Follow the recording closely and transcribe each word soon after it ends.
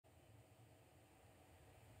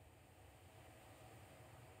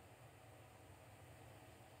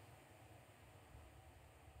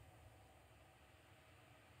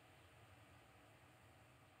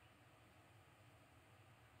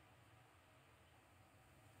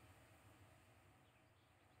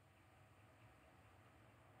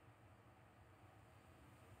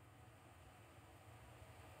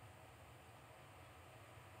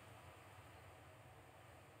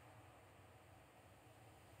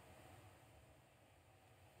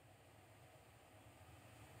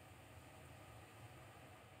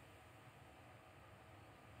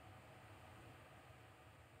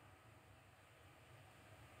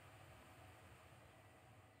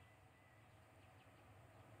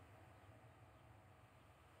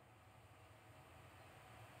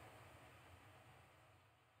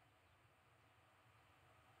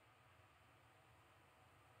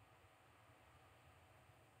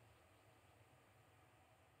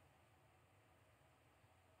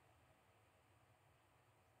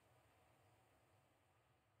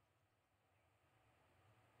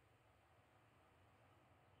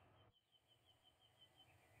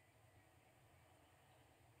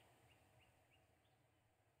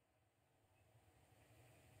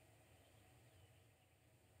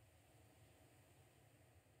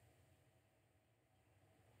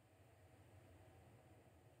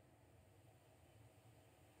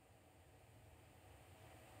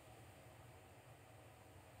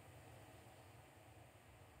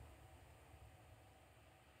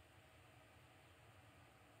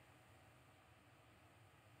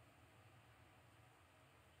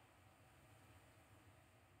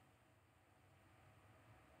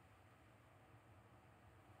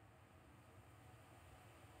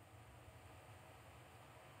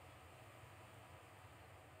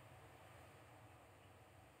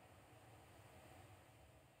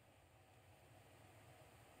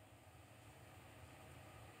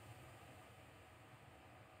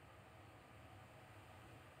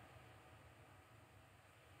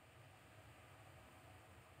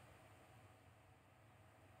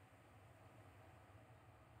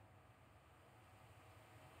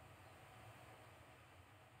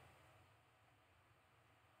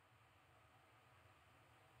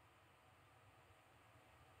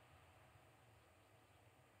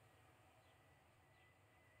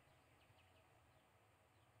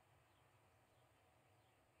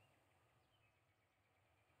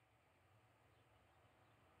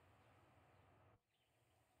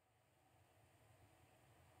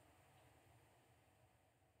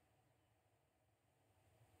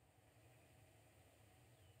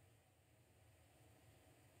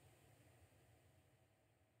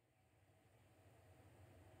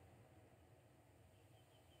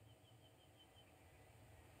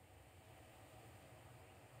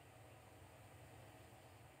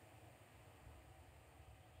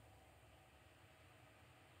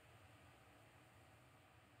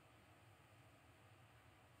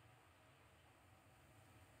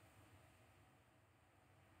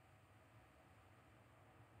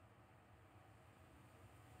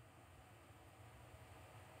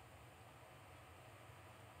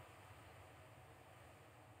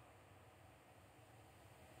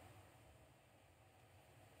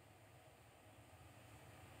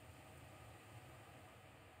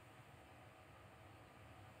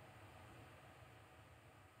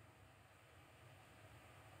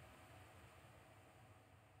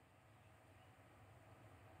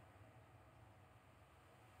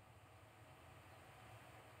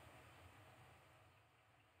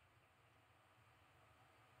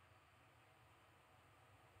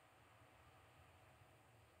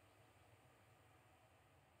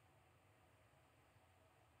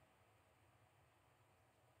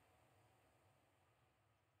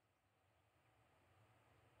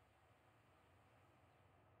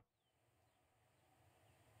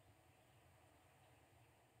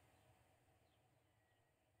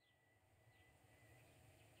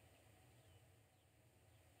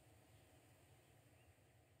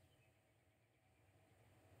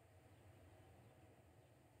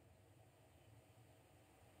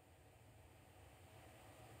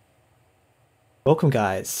Welcome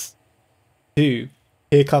guys to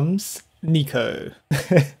Here Comes Niko.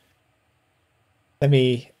 Let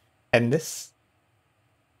me end this.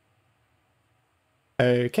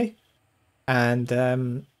 Okay.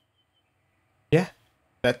 And yeah,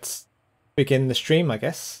 let's begin the stream, I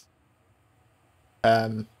guess.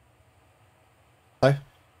 So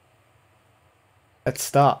let's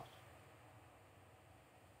start.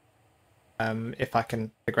 If I can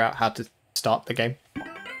figure out how to start the game.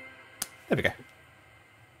 There we go.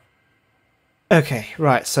 Okay,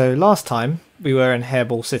 right, so last time we were in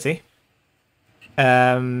Hairball City.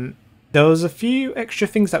 There was a few extra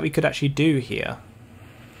things that we could actually do here.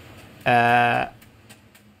 A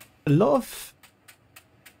lot of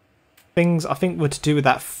things I think were to do with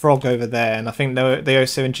that frog over there, and I think they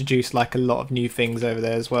also introduced like a lot of new things over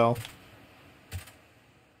there as well.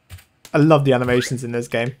 I love the animations in this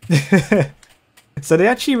game. So they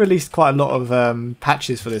actually released quite a lot of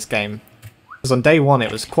patches for this game. Because on day one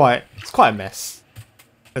it's quite a mess.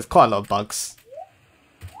 There's quite a lot of bugs.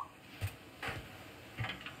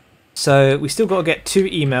 So we still got to get 2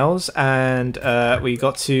 emails, and we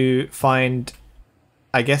got to find,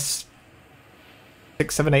 I guess,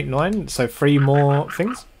 6, 7, 8, 9. So 3 more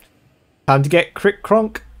things. Time to get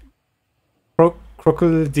Crick-Cronk.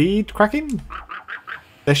 Crocodile cracking?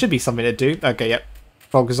 There should be something to do. Okay, yep.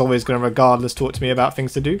 Frog is always going to regardless talk to me about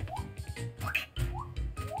things to do.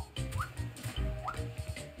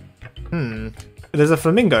 There's a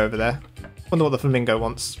flamingo over there. Wonder what the flamingo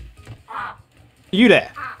wants. You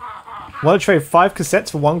there? Want to trade 5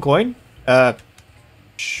 cassettes for 1 coin?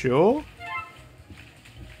 Sure.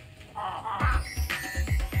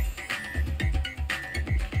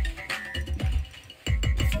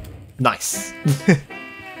 Nice.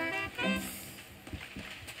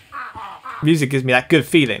 Music gives me that good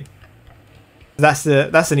feeling. That's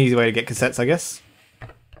an easy way to get cassettes, I guess.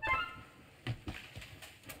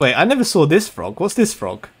 Wait, I never saw this frog. What's this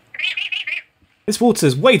frog? This water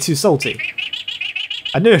is way too salty.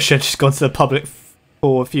 I knew I should have just gone to the public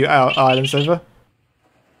for a few islands over.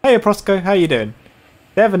 Hey, Prosco, how you doing?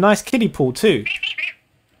 They have a nice kiddie pool too.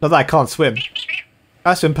 Not that I can't swim.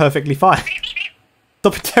 I swim perfectly fine.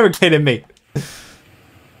 Stop interrogating me.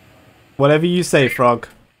 Whatever you say, frog.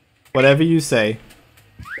 Whatever you say.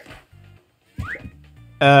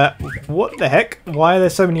 What the heck? Why are there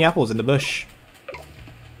so many apples in the bush?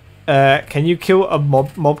 Can you kill a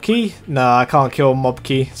mob key? No, I can't kill a mob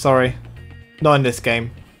key. Sorry. Not in this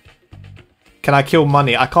game. Can I kill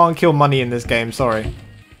money? I can't kill money in this game. Sorry.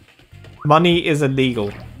 Money is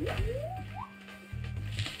illegal.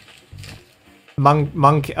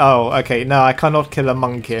 Monkey. Oh, okay. No, I cannot kill a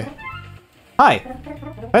monkey. Hi.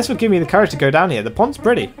 Thanks for giving me the courage to go down here. The pond's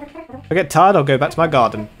pretty. If I get tired, I'll go back to my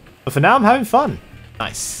garden. But for now, I'm having fun.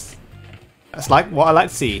 Nice. That's like what I like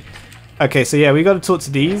to see. Okay, so yeah, we got to talk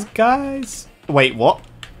to these guys. Wait, what?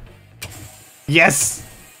 Yes!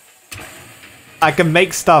 I can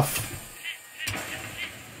make stuff.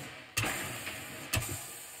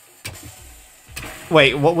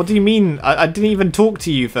 Wait, what do you mean? I didn't even talk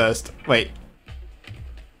to you first. Wait.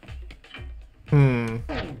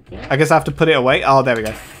 I guess I have to put it away. Oh, there we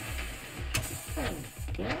go.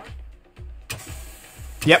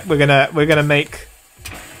 Yep, we're gonna make...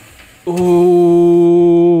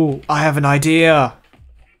 Ooh, I have an idea.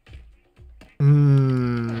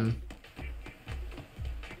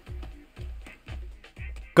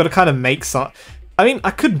 Got to kind of make some. I mean, I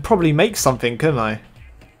could probably make something, couldn't I?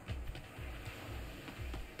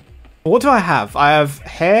 What do I have? I have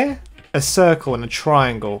hair, a circle, and a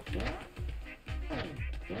triangle.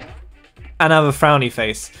 And I have a frowny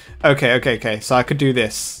face. Okay. So I could do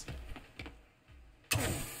this.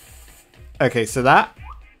 Okay, so that.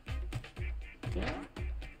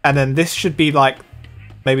 And then this should be like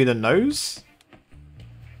maybe the nose?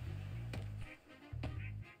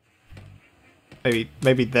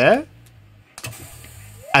 Maybe there?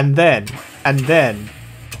 And then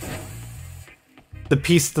the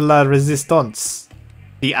piece de la resistance.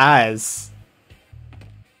 The eyes.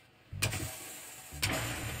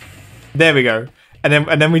 There we go. And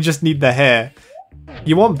then we just need the hair.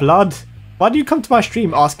 You want blood? Why do you come to my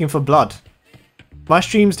stream asking for blood? My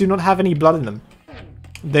streams do not have any blood in them.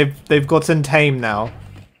 They've gotten tame now.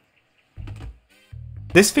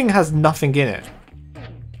 This thing has nothing in it.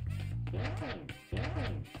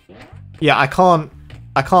 Yeah, I can't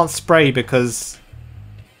spray because...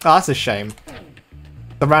 Oh, that's a shame.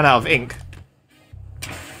 I ran out of ink.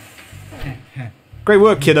 Great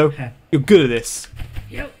work, kiddo. You're good at this.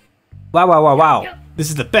 Wow. This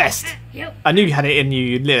is the best. I knew you had it in you,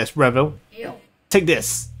 you little rebel. Take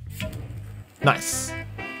this. Nice.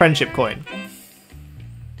 Friendship coin.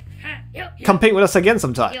 Come paint with us again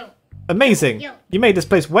sometime. Amazing. You made this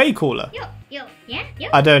place way cooler.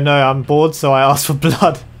 I don't know, I'm bored, so I asked for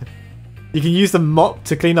blood. You can use the mop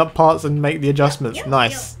to clean up parts and make the adjustments.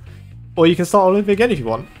 Nice. Or you can start all over again if you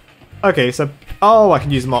want. Okay, so... Oh, I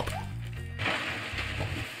can use the mop.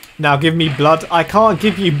 Now give me blood. I can't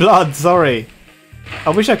give you blood, sorry. I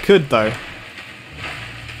wish I could, though.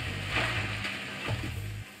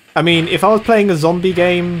 I mean, if I was playing a zombie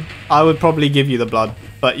game, I would probably give you the blood.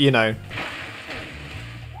 But, you know.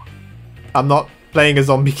 I'm not playing a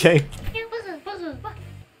zombie game.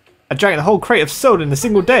 I drank the whole crate of soda in a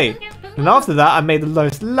single day. And after that, I made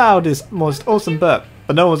the loudest, most awesome burp.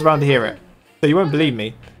 But no one was around to hear it. So you won't believe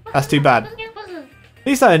me. That's too bad. At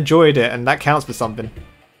least I enjoyed it, and that counts for something.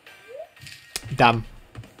 Damn.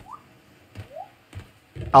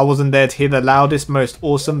 I wasn't there to hear the loudest, most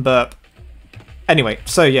awesome burp. Anyway,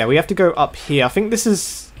 so yeah, we have to go up here. I think this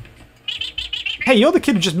is... Hey, you're the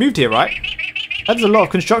kid who just moved here, right? There's a lot of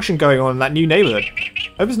construction going on in that new neighborhood.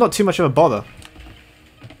 Hope it's not too much of a bother.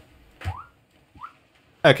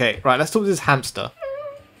 Okay, right, let's talk to this hamster.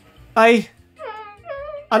 I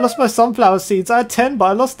lost my sunflower seeds. I had 10, but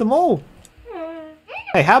I lost them all.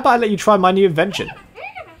 Hey, how about I let you try my new invention?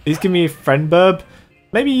 Please give me a friend burb.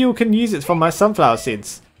 Maybe you can use it from my sunflower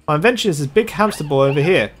seeds. My invention is this big hamster ball over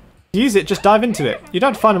here. To use it, just dive into it. You don't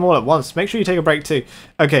have to find them all at once. Make sure you take a break too.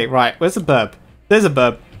 Okay, right, where's the burb? There's a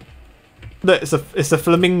burb. Look, it's a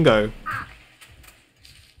flamingo.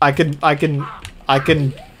 I can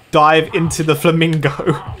dive into the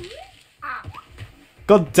flamingo.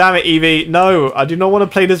 God damn it, Evie. No, I do not want to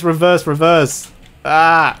play this reverse.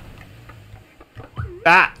 Ah.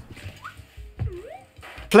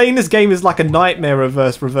 Playing this game is like a nightmare,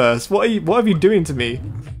 reverse. What are you doing to me?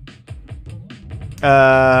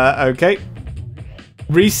 Okay.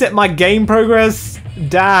 Reset my game progress?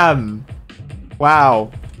 Damn.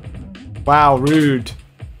 Wow. Wow, rude.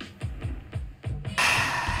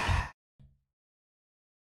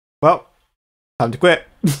 Well, time to quit.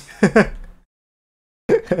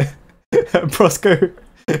 Prosco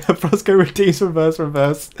redeems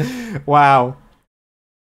reverse. Wow.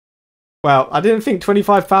 Wow, I didn't think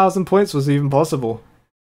 25,000 points was even possible.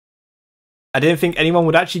 I didn't think anyone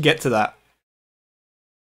would actually get to that.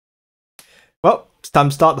 Well, it's time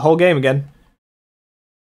to start the whole game again.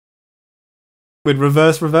 With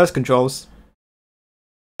reverse controls.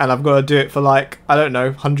 And I've got to do it for like, I don't know,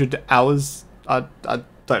 100 hours. I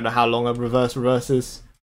don't know how long a reverse is.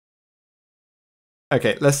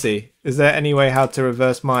 Okay, let's see. Is there any way how to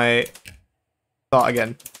reverse my start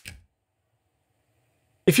again?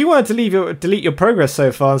 If you wanted to delete your progress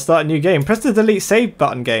so far and start a new game, press the delete save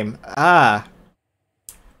button game. Ah.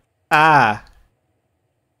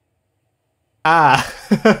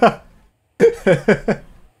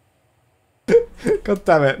 God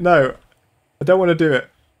damn it, no. I don't want to do it.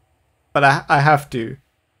 But I have to.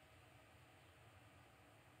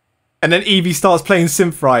 And then Evie starts playing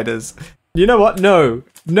Synth Riders. You know what? No,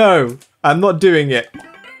 I'm not doing it.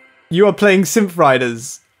 You are playing Synth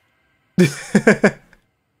Riders.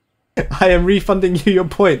 I am refunding you your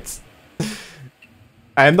points.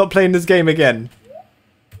 I am not playing this game again.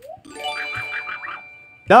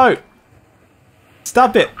 No!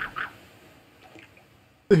 Stop it!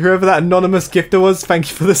 Whoever that anonymous gifter was, thank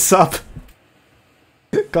you for the sub.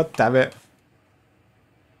 God damn it.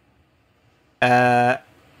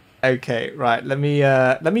 Okay, right. Let me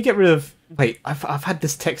get rid of. Wait, I've had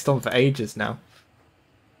this text on for ages now.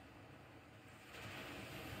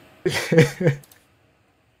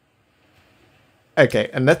 Okay,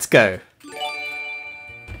 and let's go.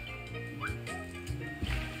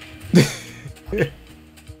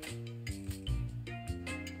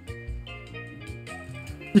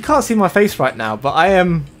 You can't see my face right now, but I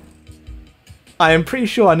am pretty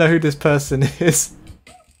sure I know who this person is.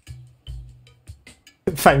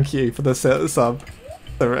 Thank you for the sub.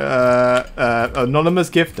 The anonymous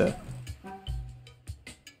gifter.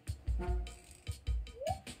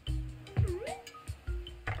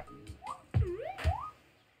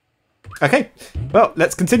 Okay, well,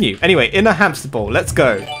 let's continue. Anyway, in a hamster ball, let's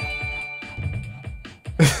go.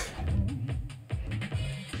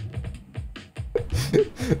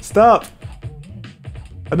 Stop!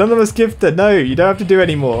 Anonymous gifter, no, you don't have to do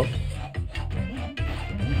anymore.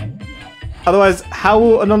 Otherwise, how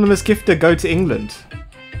will anonymous gifter go to England?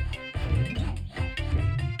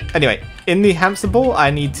 Anyway, in the hamster ball,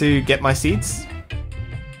 I need to get my seeds.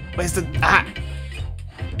 Where's the... Ah!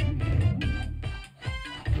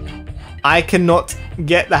 I cannot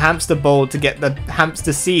get the hamster ball to get the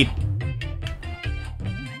hamster seed.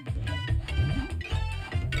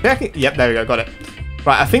 Yep, there we go, got it.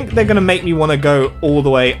 Right, I think they're going to make me want to go all the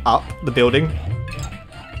way up the building.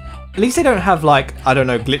 At least they don't have, like, I don't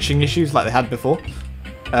know, glitching issues like they had before.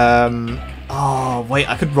 Oh, wait,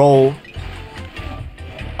 I could roll.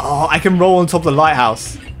 Oh, I can roll on top of the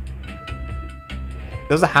lighthouse.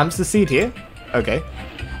 There's a hamster seed here? Okay.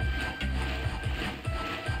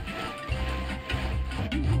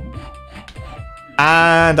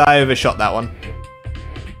 And I overshot that one.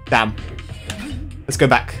 Damn. Let's go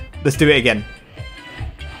back. Let's do it again.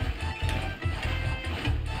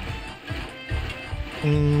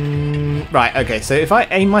 Right, okay, so if I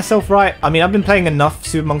aim myself right... I mean, I've been playing enough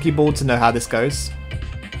Super Monkey Ball to know how this goes.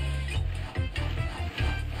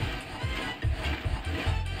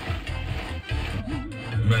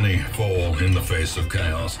 Many fall in the face of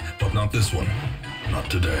chaos, but not this one. Not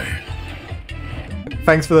today.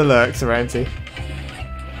 Thanks for the lurk, Serenity.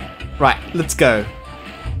 Right, let's go.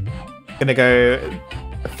 Gonna go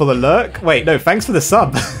for the lurk? Wait, no, thanks for the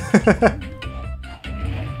sub.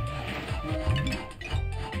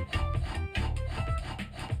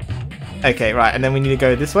 Okay, right, and then we need to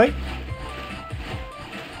go this way.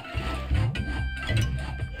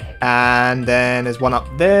 And then there's one up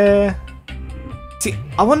there. See,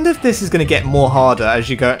 I wonder if this is going to get more harder as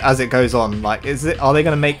it goes on. Like, are they going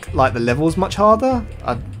to make like the levels much harder?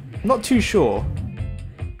 I'm not too sure.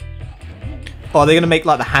 Or are they going to make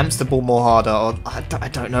like the hamster ball more harder? Or I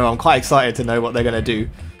don't know. I'm quite excited to know what they're going to do.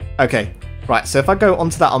 Okay, right. So if I go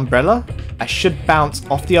onto that umbrella, I should bounce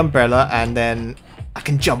off the umbrella and then I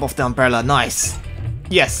can jump off the umbrella. Nice.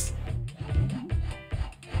 Yes.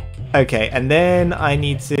 Okay, and then I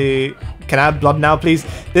need to... Can I have blood now, please?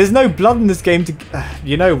 There's no blood in this game to...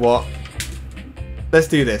 you know what? Let's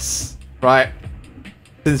do this, right?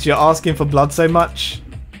 Since you're asking for blood so much.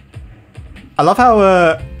 I love how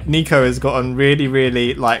Niko has gotten really,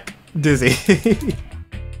 really, like, dizzy.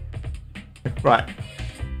 Right.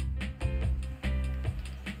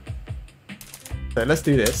 So let's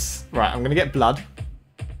do this. Right, I'm going to get blood.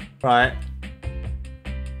 Right.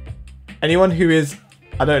 Anyone who is...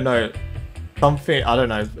 I don't know, something, I don't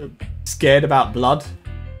know, scared about blood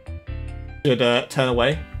should turn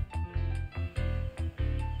away.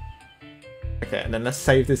 Okay, and then let's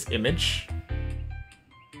save this image.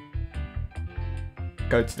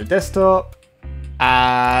 Go to the desktop,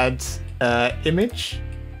 add image.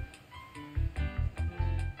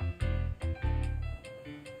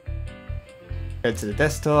 Go to the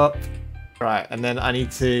desktop. Right, and then I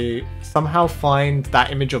need to somehow find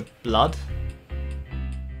that image of blood.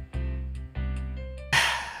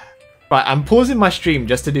 Right, I'm pausing my stream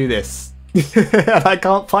just to do this. And I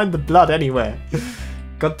can't find the blood anywhere.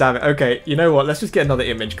 God damn it. Okay, you know what? Let's just get another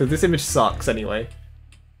image, because this image sucks anyway.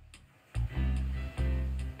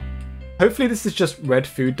 Hopefully this is just red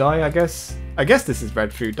food dye, I guess. I guess this is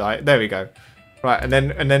red food dye. There we go. Right,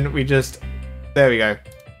 and then we just... There we go.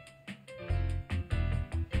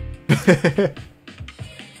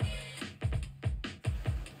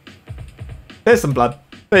 There's some blood.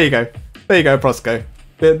 There you go. There you go, Prosco.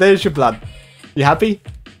 There's your blood. You happy?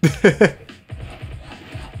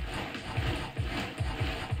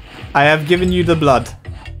 I have given you the blood.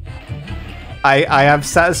 I have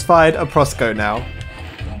satisfied a Prosco now.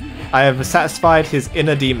 I have satisfied his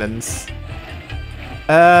inner demons.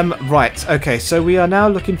 Right. Okay, so we are now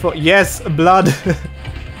looking for... Yes, blood.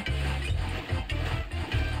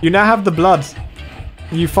 You now have the blood.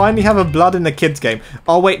 You finally have a blood in the kids game.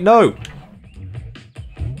 Oh, wait, no.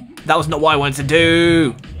 That was not what I wanted to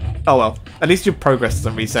do. Oh well, at least your progress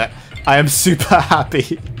doesn't reset. I am super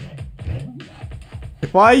happy.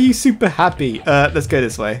 Why are you super happy? Let's go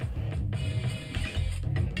this way.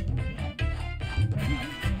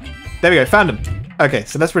 There we go, found him. Okay,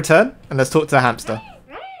 so let's return and let's talk to the hamster.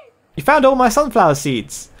 You found all my sunflower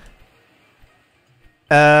seeds.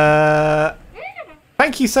 Thank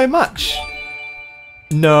you so much.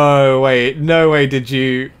 No, wait, no way did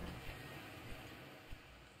you...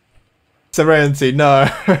 Serenity, no.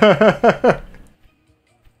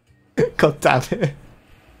 God damn it.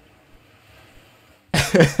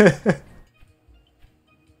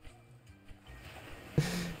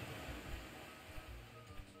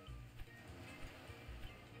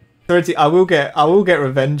 Serenity, I will get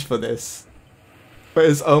revenge for this. But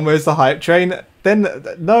it's almost a hype train. Then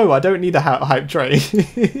no, I don't need a hype train.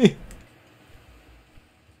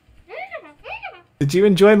 Did you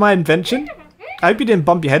enjoy my invention? I hope you didn't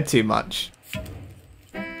bump your head too much.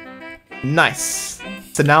 Nice.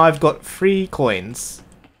 So now I've got 3 coins.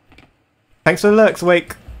 Thanks for the lurks,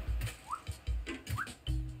 Wake.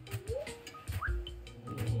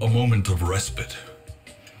 A moment of respite.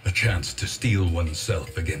 A chance to steel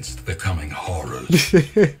oneself against the coming horrors.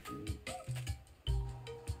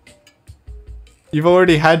 You've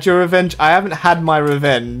already had your revenge? I haven't had my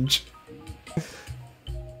revenge.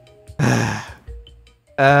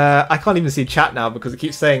 I can't even see chat now because it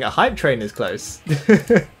keeps saying a hype train is close.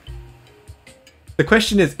 The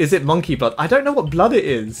question is it monkey blood? I don't know what blood it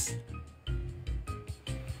is.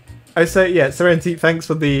 Oh, so yeah, Serenity, thanks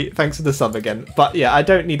for the sub again. But yeah, I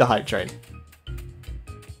don't need a hype train.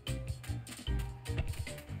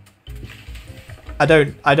 I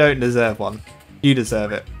don't deserve one. You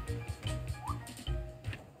deserve it.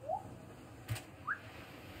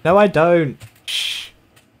 No, I don't. Shh.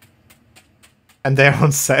 And they're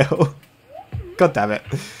on sale. God damn it.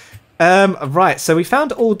 Right, so we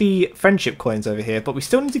found all the friendship coins over here, but we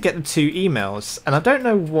still need to get the 2 emails, and I don't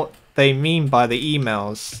know what they mean by the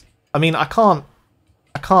emails. I mean, I can't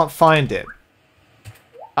find it.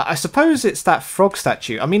 I suppose it's that frog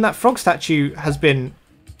statue. I mean, that frog statue has been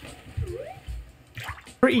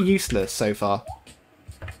pretty useless so far.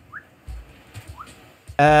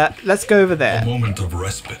 Let's go over there. A moment of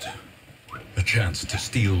respite. A chance to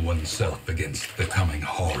steel oneself against the coming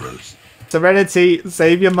horrors. Serenity,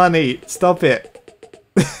 save your money. Stop it.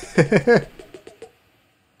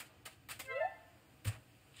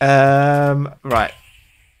 Right.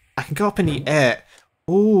 I can go up in the air.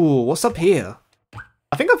 Ooh, what's up here?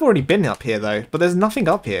 I think I've already been up here though, but there's nothing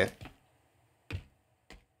up here.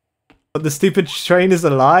 But the stupid train is a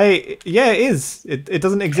lie? Yeah, it is. It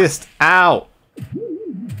doesn't exist. Ow.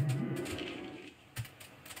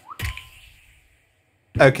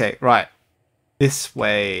 Okay, right. This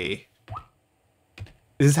way.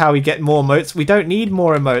 This is how we get more emotes. We don't need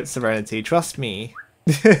more emotes, Serenity. Trust me.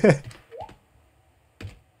 It's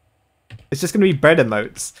just going to be bread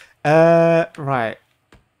emotes. Right.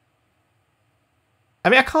 I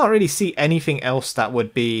mean, I can't really see anything else that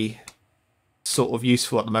would be sort of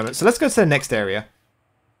useful at the moment. So let's go to the next area.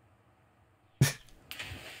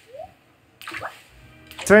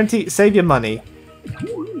 Serenity, save your money.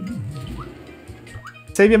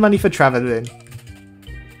 Save your money for traveling.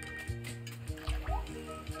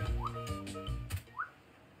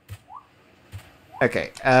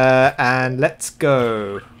 Okay, and let's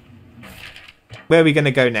go. Where are we going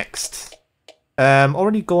to go next?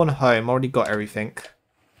 Already gone home, already got everything.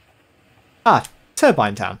 Ah,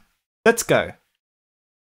 Turbine Town. Let's go.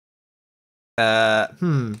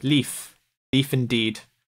 Leaf. Leaf indeed.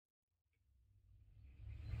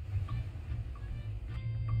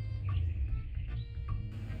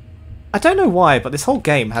 I don't know why, but this whole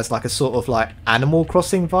game has like a sort of like Animal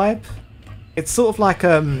Crossing vibe. It's sort of like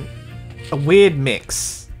a weird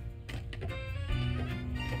mix.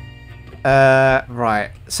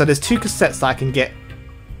 Right. So there's 2 cassettes that I can get.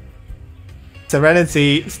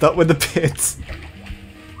 Serenity, stop with the bits.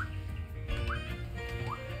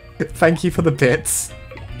 Thank you for the bits.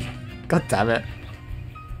 God damn it.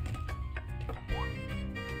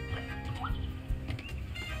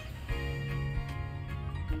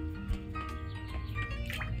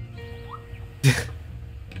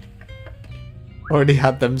 Already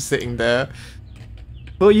had them sitting there.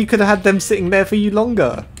 Well, you could have had them sitting there for you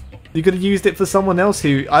longer. You could have used it for someone else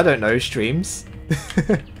who, I don't know, streams.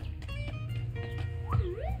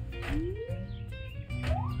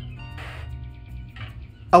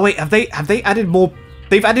 Oh wait, have they added more?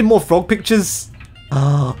 They've added more frog pictures.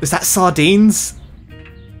 Oh, is that sardines?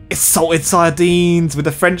 It's salted sardines with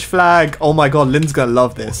the French flag. Oh my god, Lynn's gonna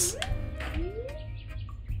love this.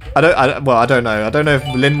 I don't know. I don't know if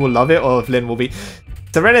Lynn will love it or if Lynn will be...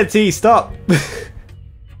 Serenity, stop!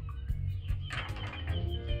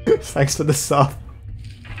 Thanks for the sub.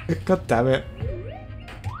 God damn it.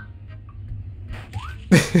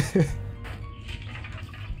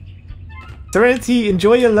 Serenity,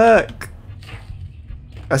 enjoy your lurk.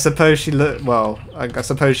 I suppose she learned... Well, I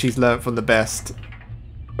suppose she's learnt from the best.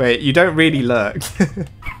 Wait, you don't really lurk.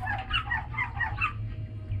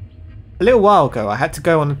 A little while ago, I had to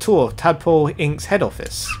go on a tour of Tadpole Inc.'s head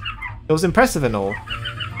office. It was impressive and all.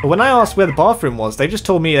 But when I asked where the bathroom was, they just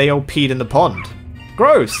told me they all peed in the pond.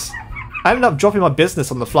 Gross! I ended up dropping my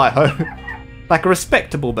business on the flight home. Like a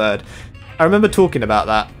respectable bird. I remember talking about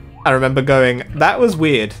that. I remember going, that was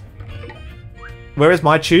weird. Where is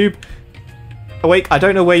my tube? Oh wait, I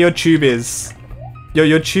don't know where your tube is.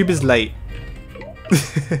 Your tube is late.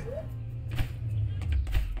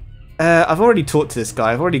 I've already talked to this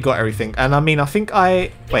guy. I've already got everything. And I mean, I think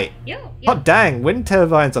I... Wait. Oh, dang. Wind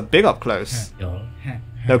turbines are big up close.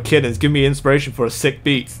 No kidding. Give me inspiration for a sick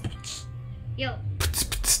beat.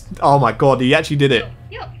 Oh my god, he actually did it.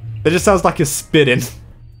 It just sounds like you're spitting.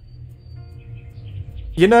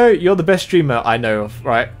 You know, you're the best streamer I know of,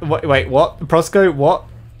 right? Wait, what? Prosco, what?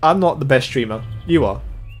 I'm not the best streamer. You are.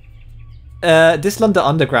 This London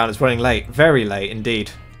Underground is running late. Very late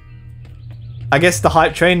indeed. I guess the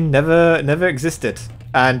hype train never existed.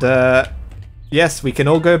 And yes, we can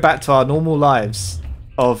all go back to our normal lives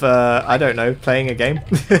of, I don't know, playing a game.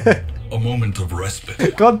 A moment of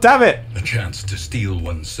respite. God damn it! A chance to steel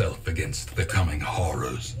oneself against the coming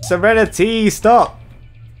horrors. Serenity, stop!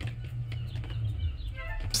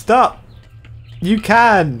 Stop! You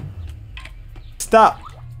can! Stop!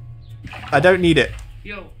 I don't need it.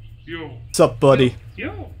 Yo. What's up, buddy?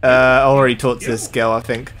 I already talked to this girl, I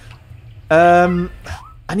think. I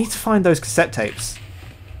need to find those cassette tapes.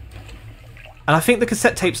 And I think the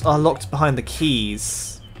cassette tapes are locked behind the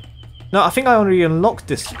keys. No, I think I already unlocked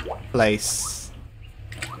this place.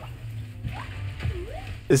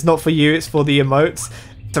 It's not for you, it's for the emotes.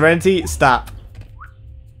 Serenity, stop.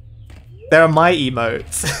 There are my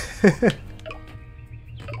emotes.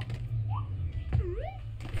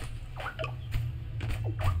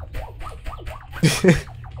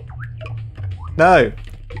 No.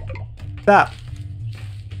 Stop.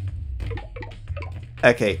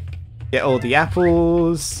 Okay. Get all the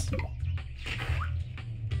apples.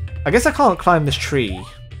 I guess I can't climb this tree.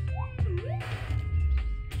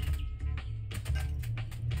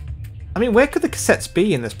 I mean, where could the cassettes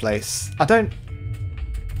be in this place? I don't...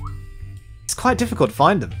 It's quite difficult to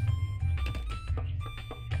find them.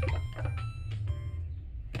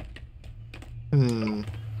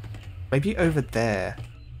 Maybe over there.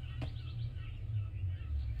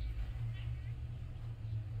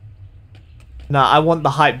 Nah, I want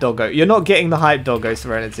the hype doggo. You're not getting the hype doggo,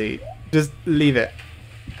 Serenity. Just leave it.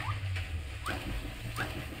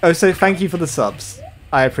 Oh, so thank you for the subs.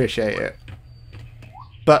 I appreciate it.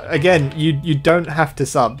 But again, you don't have to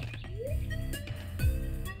sub.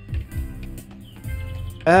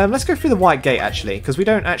 Let's go through the white gate actually, because we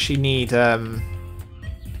don't actually need don't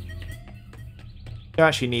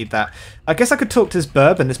actually need that. I guess I could talk to this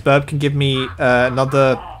burb, and this burb can give me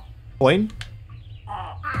another coin.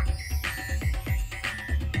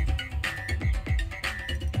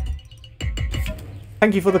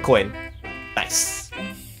 Thank you for the coin. Nice.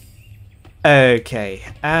 Okay,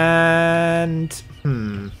 and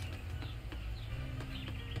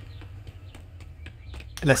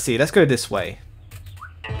let's see. Let's go this way.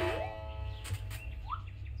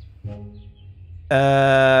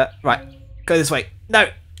 Right. Go this way. No!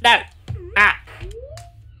 No! Ah!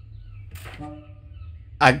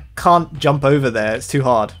 I can't jump over there. It's too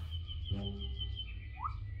hard.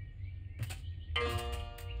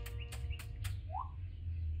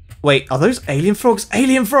 Wait, are those alien frogs?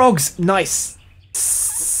 Alien frogs! Nice!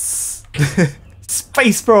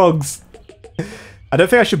 Space frogs! I don't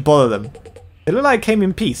think I should bother them. They look like it came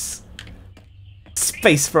in peace.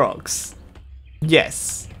 Space frogs.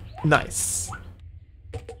 Yes. Nice.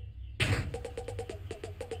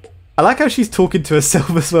 I like how she's talking to herself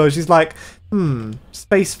as well. She's like,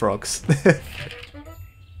 space frogs.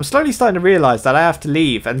 I'm slowly starting to realise that I have to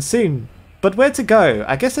leave, and soon. But where to go?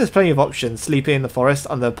 I guess there's plenty of options. Sleeping in the forest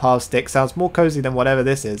under a pile of sticks sounds more cozy than whatever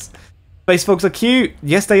this is. Space frogs are cute.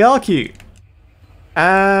 Yes, they are cute.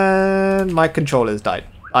 And my controller's died.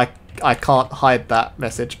 I can't hide that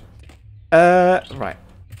message. Right.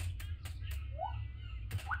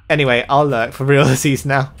 Anyway, I'll lurk for realities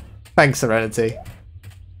now. Thanks, Serenity.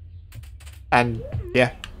 And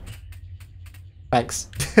yeah. Thanks.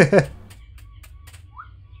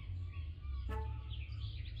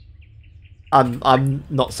 I'm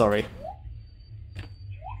not sorry.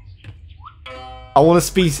 I want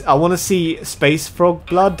to see space frog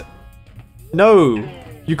blood. No,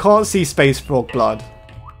 you can't see space frog blood.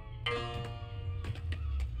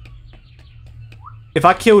 If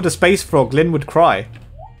I killed a space frog, Lynn would cry.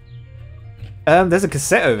 There's a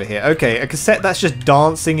cassette over here. Okay, a cassette that's just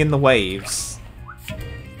dancing in the waves.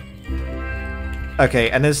 Okay,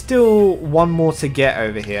 and there's still one more to get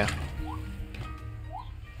over here.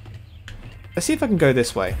 Let's see if I can go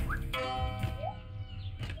this way.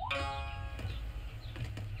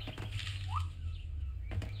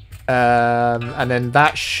 And then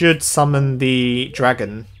that should summon the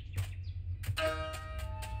dragon.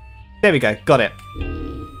 There we go, got it.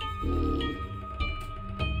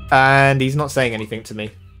 And he's not saying anything to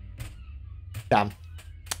me. Damn.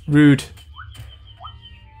 Rude.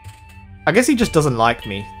 I guess he just doesn't like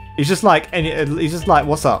me. He's just like,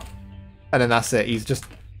 what's up? And then that's it. He's just,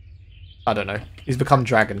 I don't know. He's become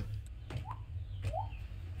dragon.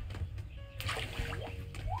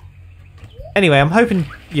 Anyway, I'm hoping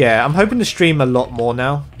to stream a lot more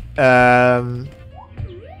now.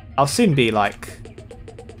 I'll soon be like,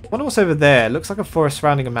 I wonder what's over there. It looks like a forest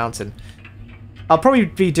surrounding a mountain. I'll probably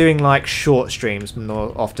be doing like short streams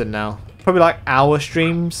more often now. Probably like hour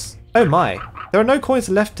streams Oh my, there are no coins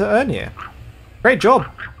left to earn here. Great job.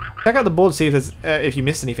 Check out the board to see if you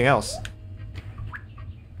missed anything else.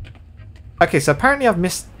 Okay, so apparently I've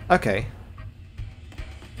missed... Okay.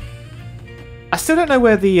 I still don't know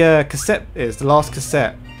where the cassette is, the last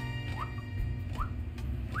cassette.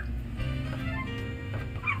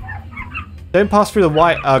 Don't pass through the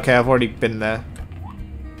white... Okay, I've already been there.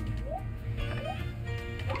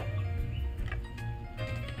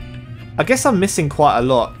 I guess I'm missing quite a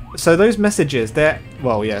lot. So those messages, they're...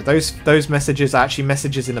 Well, yeah, those messages are actually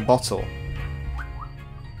messages in a bottle.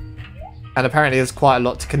 And apparently there's quite a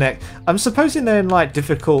lot to connect. I'm supposing they're in, like,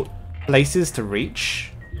 difficult places to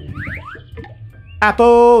reach.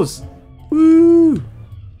 Apples! Woo!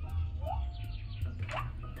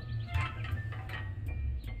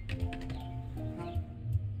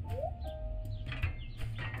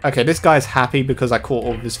 Okay, this guy's happy because I caught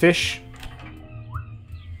all of his fish.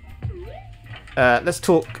 Let's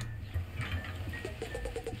talk.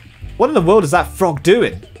 What in the world is that frog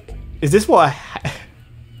doing? Is this what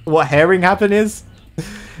what herring happen is?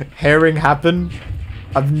 Herring happen?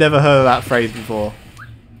 I've never heard of that phrase before.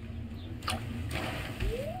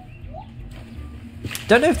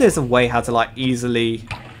 Don't know if there's a way how to like easily...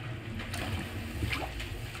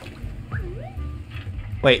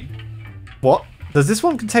 Wait, what? Does this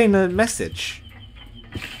one contain a message?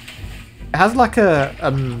 It has like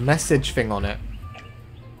a message thing on it.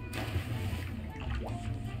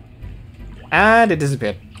 And it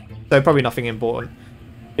disappeared. So probably nothing important.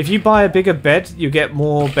 If you buy a bigger bed, you get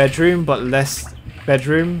more bedroom, but less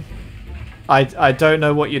bedroom. I don't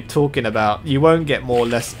know what you're talking about. You won't get more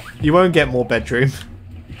bedroom.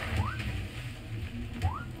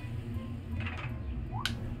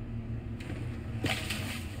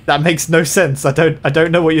 That makes no sense. I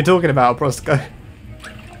don't know what you're talking about, Prosco.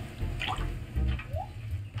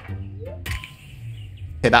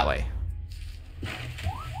 Okay, that way.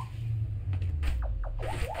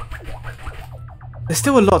 There's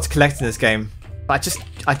still a lot to collect in this game, but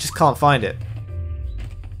I just can't find it.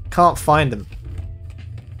 Can't find them.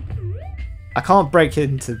 I can't break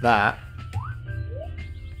into that.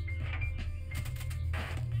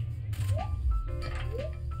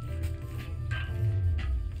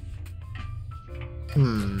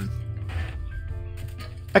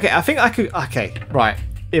 Okay, I think I could... Okay, right.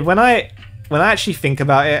 When I actually think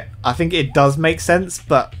about it, I think it does make sense,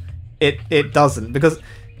 but it doesn't. Because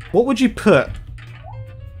what would you put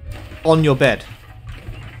on your bed?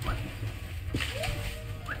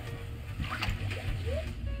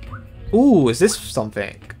 Ooh, is this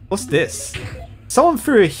something? What's this? Someone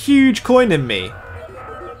threw a huge coin in me.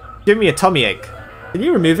 Give me a tummy ache. Can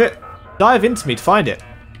you remove it? Dive into me to find it.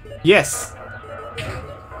 Yes.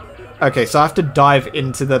 Okay, so I have to dive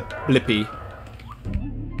into the blippy.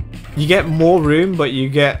 You get more room, but you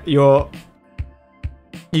get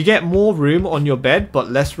more room on your bed, but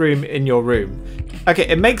less room in your room. Okay,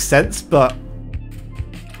 it makes sense, but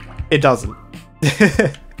it doesn't.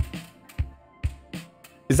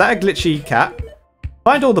 Is that a glitchy cat?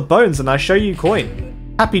 Find all the bones and I show you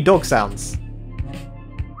coin. Happy dog sounds.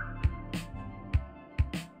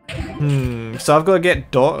 So I've got to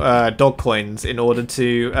get dog coins in order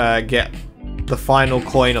to get the final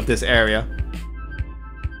coin of this area.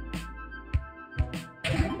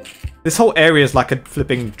 This whole area is like a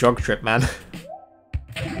flipping drug trip, man.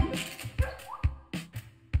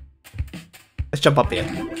 Let's jump up here.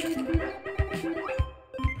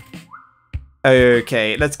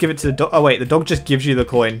 Okay, let's give it to the dog. Oh wait, the dog just gives you the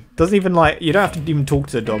coin. Doesn't even like, you don't have to even talk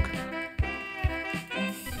to the dog.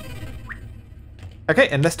 Okay,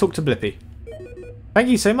 and let's talk to Blippy. Thank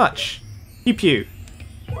you so much. Pew pew.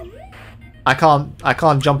 I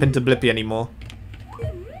can't jump into Blippy anymore.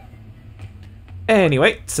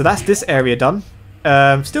 Anyway, so that's this area done.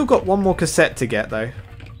 Still got one more cassette to get though.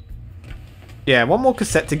 Yeah, one more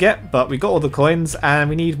cassette to get, but we got all the coins and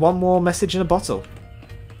we need one more message in a bottle.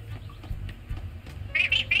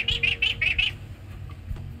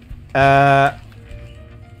 Go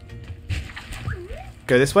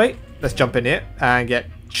this way. Let's jump in here and get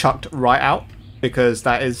chucked right out because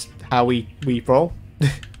that is how we roll.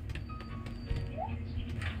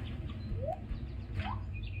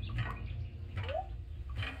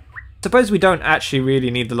 Suppose we don't actually really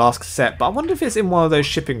need the last cassette, but I wonder if it's in one of those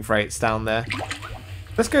shipping freights down there.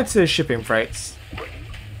 Let's go to the shipping freights.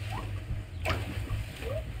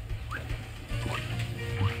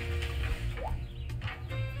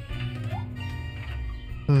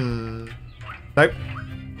 Nope.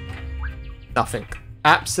 Nothing.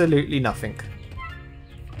 Absolutely nothing.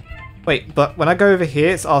 Wait, but when I go over here,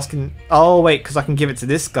 it's asking... Oh, wait, because I can give it to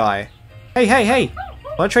this guy. Hey, hey, hey!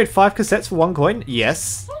 Want to trade 5 cassettes for 1 coin?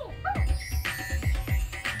 Yes.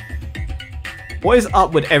 What is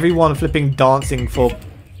up with everyone flipping dancing for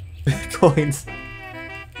coins?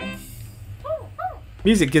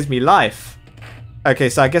 Music gives me life. Okay,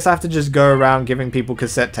 so I guess I have to just go around giving people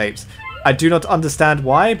cassette tapes. I do not understand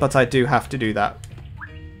why, but I do have to do that.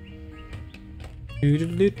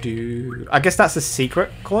 I guess that's a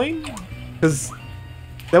secret coin? Because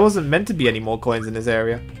there wasn't meant to be any more coins in this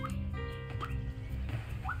area.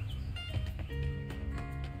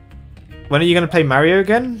 When are you going to play Mario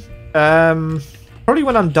again? Probably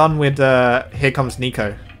when I'm done with Here Comes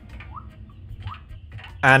Niko.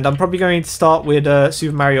 And I'm probably going to start with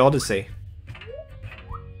Super Mario Odyssey.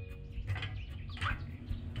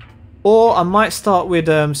 Or I might start with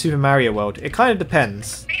Super Mario World. It kind of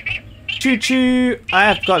depends. Choo choo! I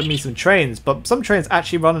have got me some trains, but some trains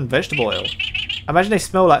actually run on vegetable oil. Imagine they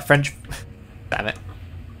smell like French... Damn it.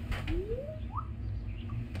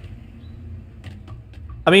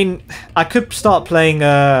 I mean, I could start playing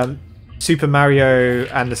Super Mario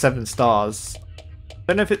and the 7 Stars. I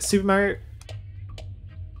don't know if it's Super Mario...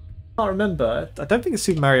 I can't remember. I don't think it's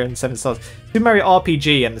Super Mario and the 7 Stars. Super Mario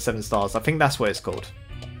RPG and the 7 Stars. I think that's what it's called.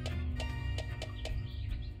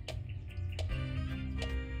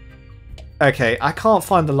 Okay, I can't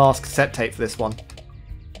find the last cassette tape for this one.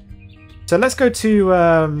 So let's go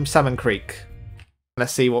to Salmon Creek.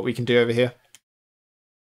 Let's see what we can do over here.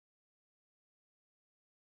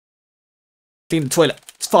 Clean the toilet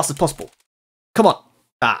as fast as possible. Come on.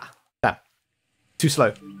 Ah, damn. Too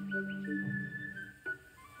slow.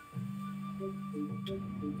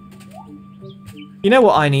 You know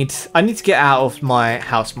what I need? I need to get out of my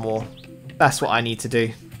house more. That's what I need to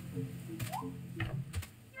do.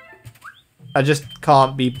 I just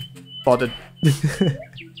can't be bothered.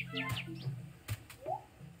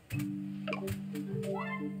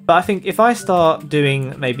 But I think if I start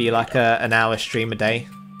doing maybe like an hour stream a day,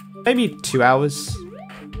 maybe 2 hours,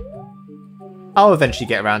 I'll eventually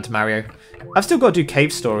get around to Mario. I've still got to do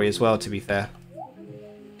Cave Story as well, to be fair.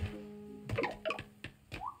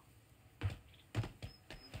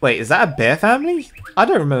 Wait, is that a bear family? I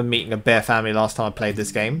don't remember meeting a bear family last time I played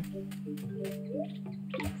this game.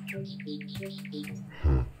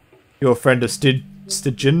 You're a friend of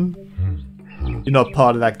Stygian? You're not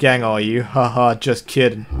part of that gang, are you? Haha, just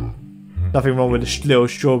kidding. Nothing wrong with a little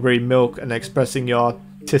strawberry milk and expressing you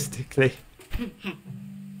artistically.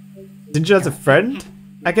 Stygian has a friend?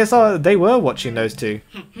 I guess they were watching those two.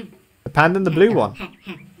 The panda and the blue one.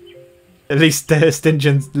 At least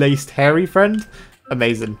Stygian's least hairy friend?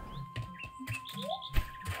 Amazing.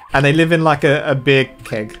 And they live in like a beer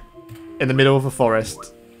keg in the middle of a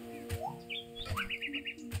forest.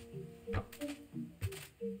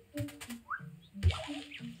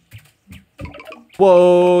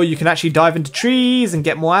 Whoa, you can actually dive into trees and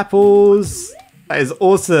get more apples. That is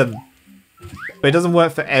awesome. But it doesn't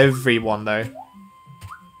work for everyone though.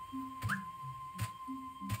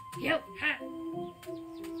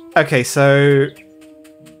 Okay, so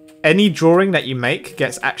any drawing that you make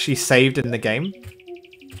gets actually saved in the game.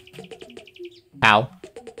 Ow.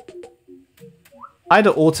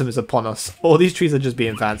 Either autumn is upon us, or these trees are just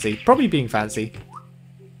being fancy. Probably being fancy.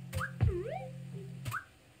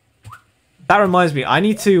 That reminds me, I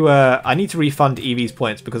need to refund Eevee's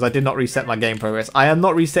points because I did not reset my game progress. I am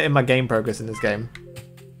not resetting my game progress in this game.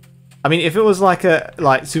 I mean, if it was like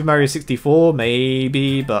Super Mario 64,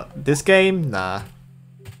 maybe, but this game, nah.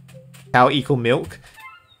 Cow equal milk.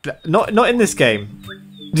 Not in this game.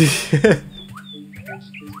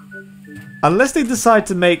 Unless they decide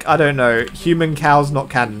to make, I don't know, human cows not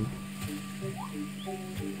canon.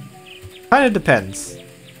 Kind of depends.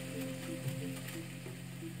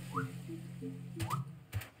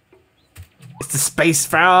 It's the space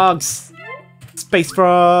frogs! Space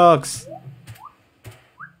frogs!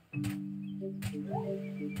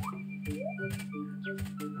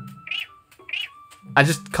 I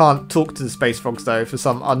just can't talk to the space frogs though for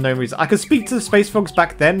some unknown reason. I could speak to the space frogs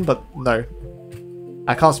back then, but no.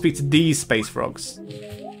 I can't speak to these space frogs.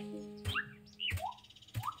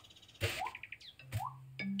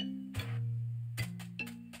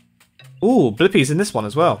 Ooh, Blippi's in this one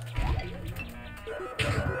as well.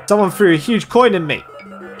 Someone threw a huge coin in me.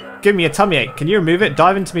 Give me a tummy ache. Can you remove it?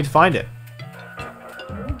 Dive into me to find it.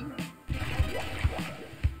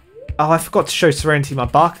 Oh, I forgot to show Serenity my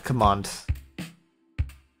Barker command.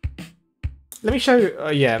 Let me show...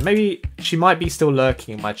 yeah, maybe she might be still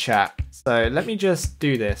lurking in my chat. So let me just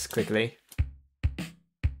do this quickly.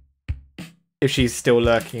 If she's still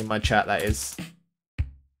lurking in my chat, that is.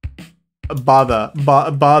 Bother.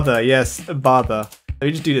 Bother, yes, bother. Let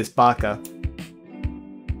me just do this, Barker.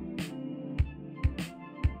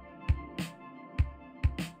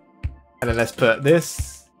 And then let's put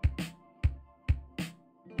this.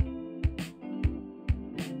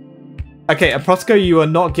 Okay, Aprosco, you are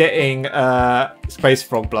not getting space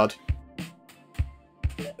frog blood.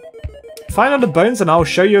 Find all the bones and I'll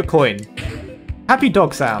show you a coin. Happy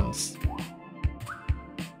dog sounds.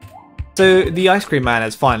 So the ice cream man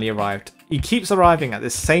has finally arrived. He keeps arriving at the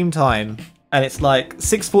same time and it's like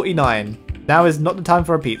 6:49. Now is not the time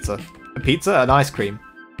for a pizza. A pizza? An ice cream.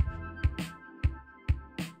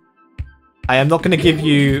 I am not going to give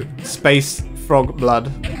you space frog blood.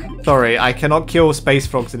 Sorry, I cannot kill space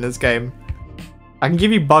frogs in this game. I can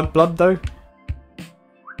give you bug blood though.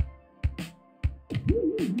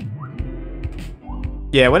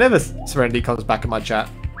 Yeah, whenever Serenity comes back in my chat.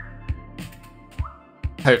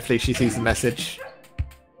 Hopefully she sees the message.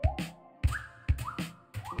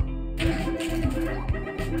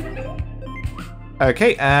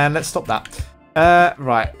 Okay, and let's stop that.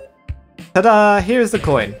 Right. Ta-da! Here is the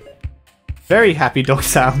coin. Very happy dog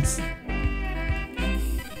sounds.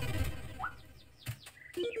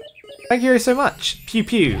 Thank you so much. Pew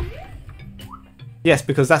pew. Yes,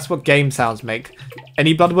 because that's what game sounds make.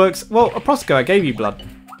 Any blood works? Well, Aprosco, I gave you blood.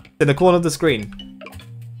 In the corner of the screen.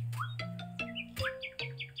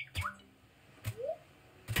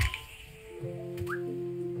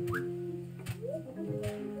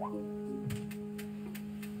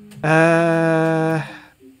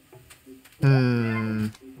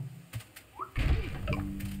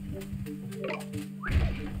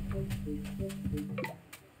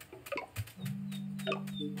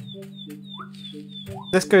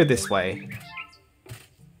 Let's go this way.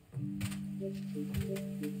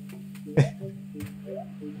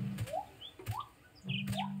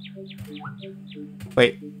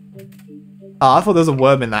 Wait. Oh, I thought there was a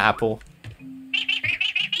worm in that apple.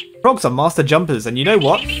 Frogs are master jumpers, and you know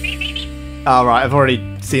what? Oh, right, I've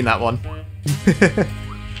already seen that one.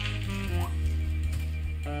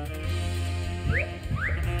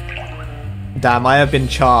 Damn, I have been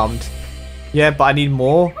charmed. Yeah, but I need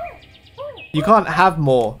more. You can't have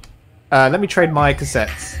more. Let me trade my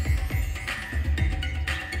cassettes.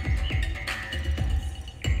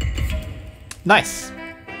 Nice.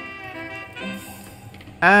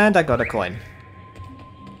 And I got a coin.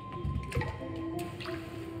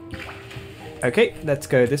 Okay, let's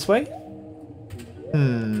go this way.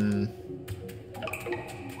 Can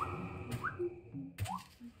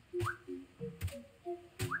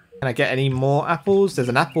I get any more apples? There's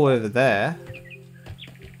an apple over there.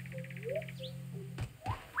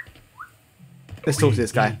 Let's talk to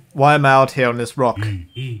this guy. Why am I out here on this rock?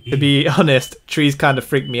 To be honest, trees kind of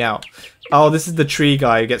freak me out. Oh, this is the tree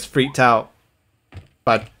guy who gets freaked out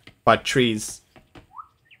by trees.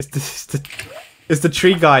 It's the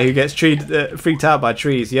tree guy who gets freaked out by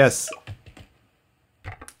trees. Yes.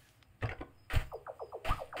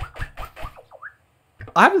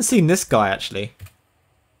 I haven't seen this guy actually.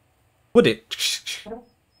 Would it?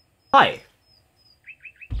 Hi.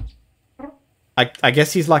 I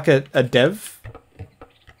guess he's like a dev.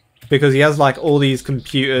 Because he has like all these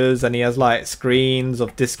computers and he has like screens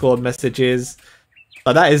of Discord messages.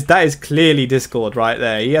 Like that is clearly Discord right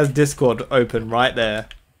there. He has Discord open right there.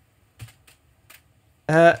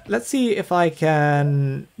 Let's see if I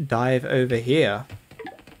can dive over here.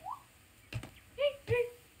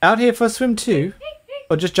 Out here for a swim too?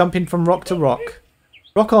 Or just jump in from rock to rock?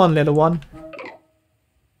 Rock on, little one.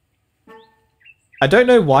 I don't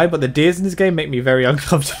know why, but the deers in this game make me very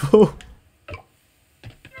uncomfortable.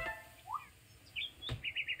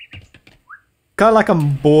 Kind of like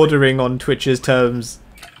I'm bordering on Twitch's terms.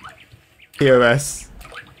 POS.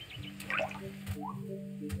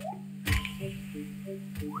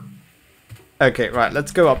 Okay, right,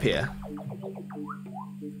 let's go up here.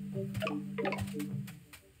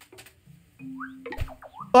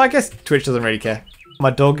 Well, I guess Twitch doesn't really care. My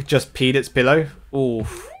dog just peed its pillow. Ooh.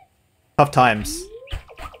 Tough times.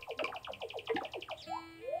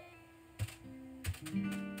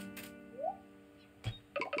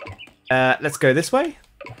 Let's go this way.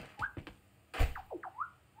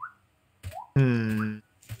 So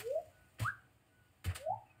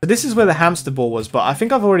this is where the hamster ball was, but I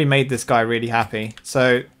think I've already made this guy really happy.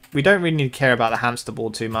 So we don't really need to care about the hamster ball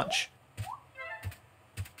too much.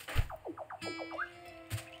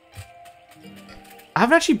 I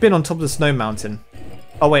haven't actually been on top of the snow mountain.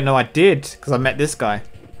 Oh wait, no I did, because I met this guy.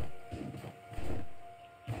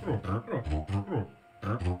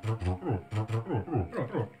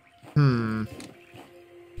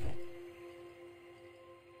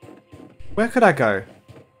 Where could I go?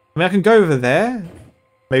 I mean, I can go over there.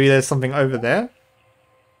 Maybe there's something over there.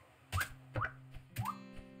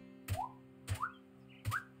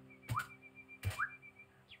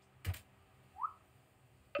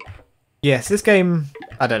 Yes, this game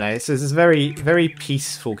I don't know. It's a very, very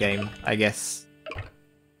peaceful game, I guess.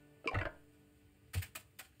 I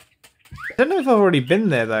don't know if I've already been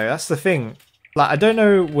there though. That's the thing. Like, I don't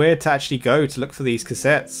know where to actually go to look for these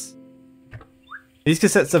cassettes. These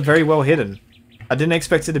cassettes are very well hidden. I didn't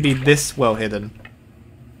expect it to be this well hidden.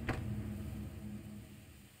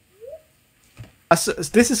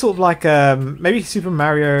 This is sort of like maybe Super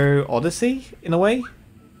Mario Odyssey in a way,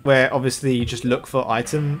 where obviously you just look for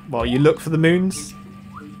you look for the moons.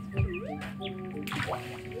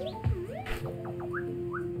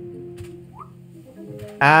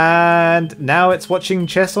 And now it's watching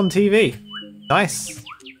chess on TV. Nice.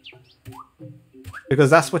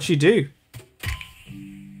 Because that's what you do.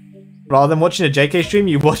 Rather than watching a JK stream,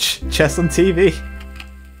 you watch chess on TV.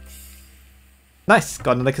 Nice,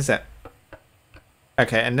 got another cassette.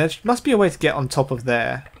 Okay, and there must be a way to get on top of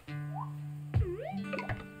there.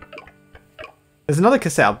 There's another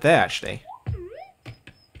cassette up there, actually.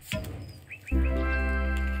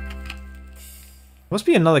 Must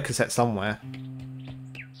be another cassette somewhere.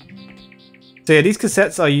 So yeah, these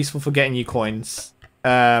cassettes are useful for getting you coins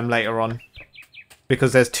later on.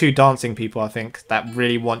 Because there's 2 dancing people, I think, that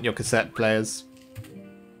really want your cassette players.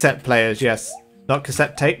 Cassette players, yes. Not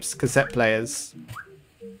cassette tapes, cassette players.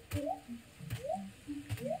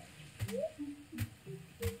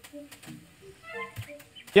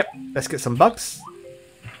 Yep, let's get some bugs.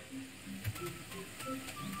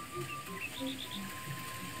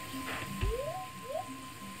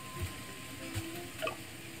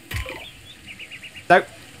 Nope.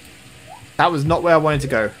 That was not where I wanted to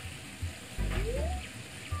go.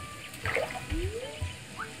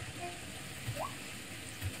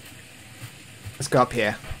 Let's go up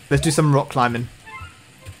here. Let's do some rock climbing.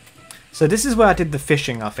 So this is where I did the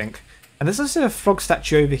fishing, I think. And there's also a frog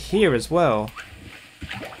statue over here as well.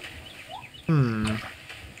 I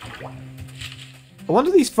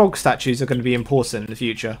wonder if these frog statues are going to be important in the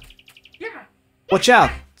future. Watch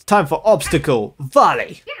out! It's time for obstacle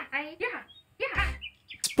volley.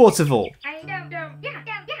 Sportival.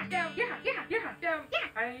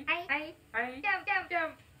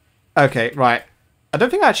 Okay, right. I don't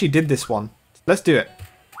think I actually did this one. Let's do it.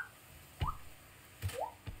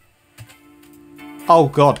 Oh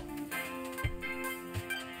god.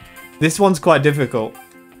 This one's quite difficult.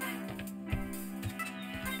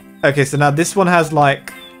 Okay, so now this one has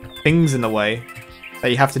like things in the way that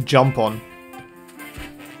you have to jump on.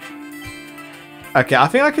 Okay, I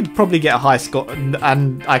think I could probably get a high score,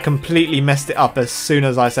 and I completely messed it up as soon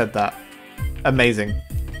as I said that. Amazing.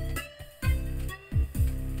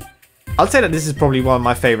 I'd say that this is probably one of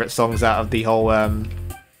my favourite songs out of the whole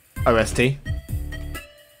OST.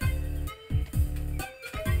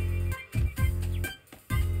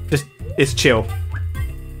 Just, it's chill.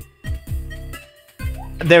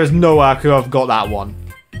 There is no way I could have got that one.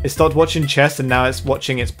 It stopped watching chess and now it's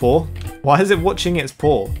watching its paw. Why is it watching its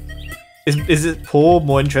paw? Is its paw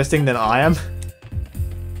more interesting than I am?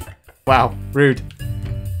 Wow, rude.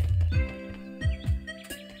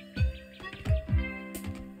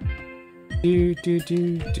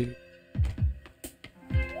 Do.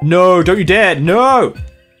 No, don't you dare! No!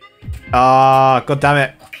 Ah, god damn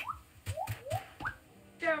it.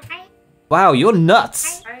 Wow, you're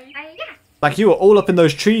nuts. Like you were all up in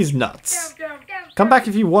those trees, nuts. Come back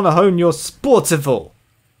if you want to hone your sportival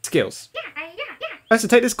skills. Right, so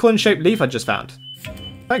take this coin-shaped leaf I just found.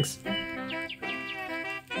 Thanks.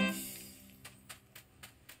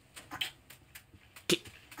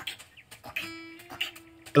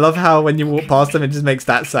 I love how when you walk past them, it just makes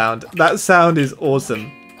that sound. That sound is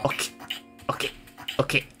awesome. Okay. Okay.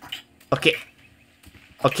 Okay. Okay.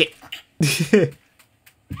 Okay.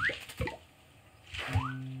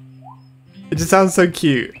 It just sounds so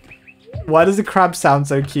cute. Why does a crab sound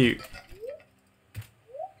so cute?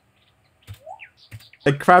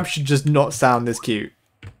 A crab should just not sound this cute.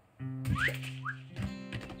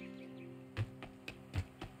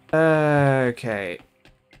 Okay.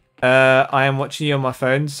 I am watching you on my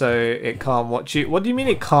phone, so it can't watch you. What do you mean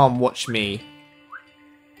it can't watch me?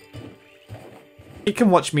 It can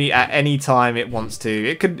watch me at any time it wants to.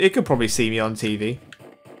 It could probably see me on TV.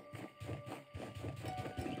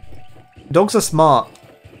 Dogs are smart.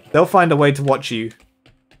 They'll find a way to watch you.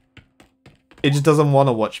 It just doesn't want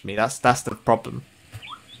to watch me. That's the problem.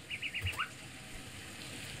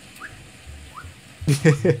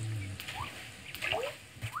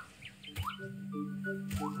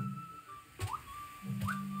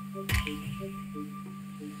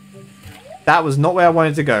 That was not where I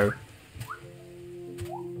wanted to go.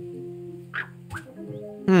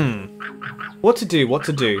 What to do? What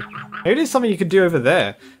to do? Maybe there's something you could do over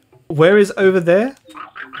there. Where is over there?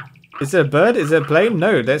 Is it a bird? Is it a plane?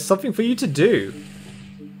 No, there's something for you to do.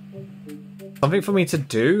 Something for me to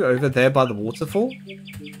do over there by the waterfall?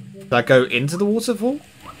 Did I go into the waterfall?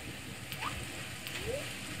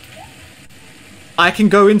 I can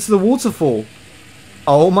go into the waterfall.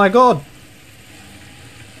 Oh my god.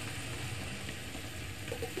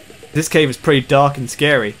 This cave is pretty dark and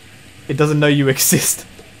scary. It doesn't know you exist.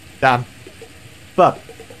 Damn. But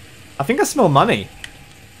I think I smell money.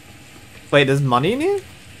 Wait, there's money in here?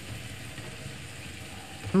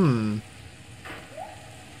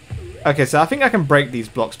 Okay, so I think I can break these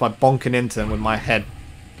blocks by bonking into them with my head.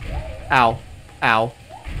 Ow. Ow.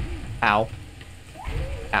 Ow.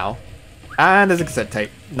 Ow. And there's a cassette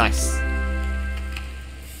tape. Nice.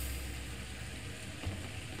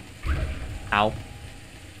 Ow.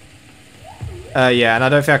 Yeah, and I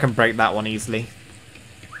don't think I can break that one easily.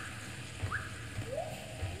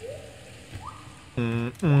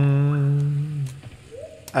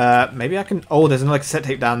 Maybe I can... Oh, there's another cassette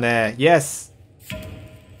tape down there. Yes!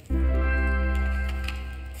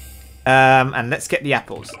 And let's get the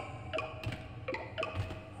apples.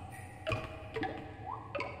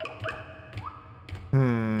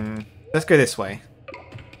 Let's go this way.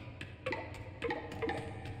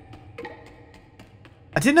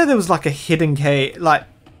 I didn't know there was like a hidden cave. Like,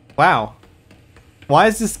 wow. Why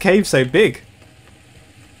is this cave so big?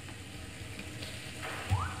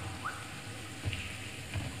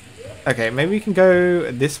 Okay, maybe we can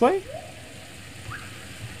go this way?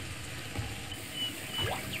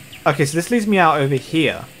 Okay, so this leads me out over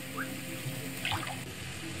here.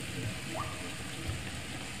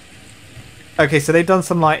 Okay, so they've done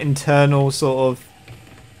some like internal sort of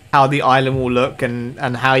how the island will look and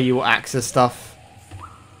how you will access stuff.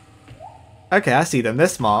 Okay, I see them. They're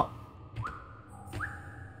smart.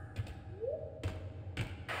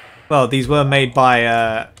 Well, these were made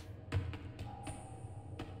by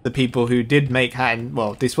the people who did make Hat in...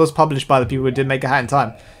 Well, this was published by the people who did make A Hat in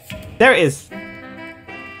Time. There it is.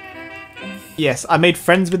 Yes, I made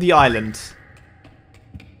friends with the island.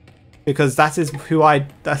 Because that is who I...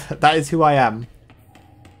 That is who I am.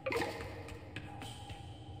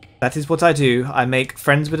 That is what I do. I make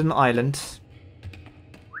friends with an island.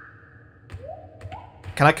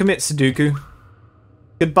 Can I commit Sudoku?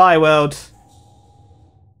 Goodbye, world.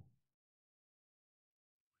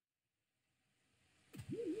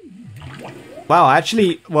 Wow,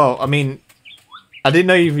 actually, well, I mean, I didn't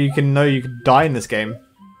know you could die in this game.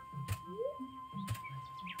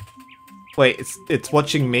 Wait, it's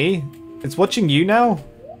watching me? It's watching you now?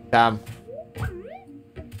 Damn.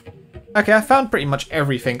 Okay, I found pretty much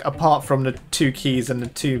everything apart from the 2 keys and the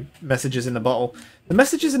 2 messages in the bottle. The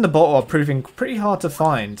messages in the bottle are proving pretty hard to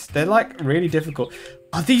find. They're like really difficult.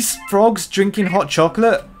 Are these frogs drinking hot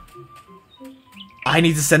chocolate? I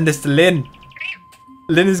need to send this to Lynn.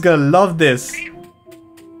 Lynn is gonna love this.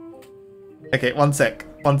 Okay, one sec.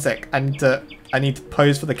 One sec. I need to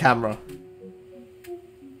pose for the camera.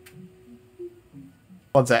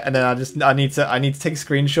 One sec, and then I need to take a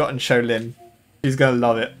screenshot and show Lynn. She's gonna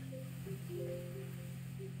love it.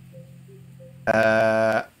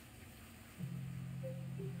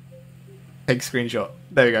 Take a screenshot.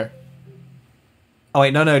 There we go. Oh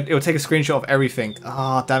wait, no, it will take a screenshot of everything.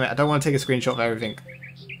 Ah, oh, damn it! I don't want to take a screenshot of everything.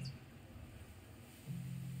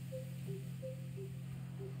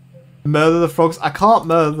 Murder the frogs? I can't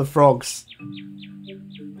murder the frogs.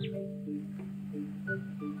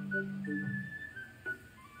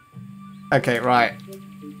 Okay, right.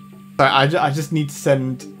 So I just need to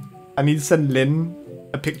send... I need to send Lynn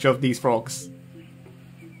a picture of these frogs.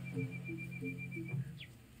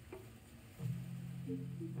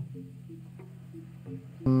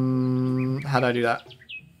 How do I do that?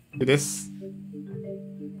 Do this?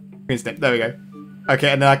 Green snip. There we go. Okay,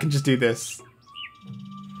 and then I can just do this.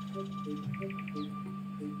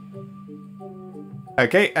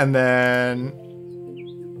 Okay, and then...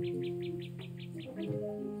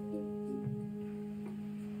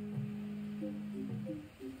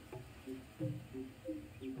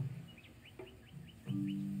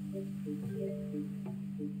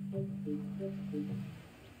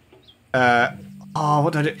 Oh,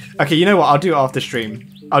 what do I do? Okay, you know what? I'll do it after stream.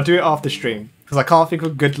 I'll do it after stream. Because I can't think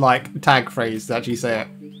of a good, like, tag phrase to actually say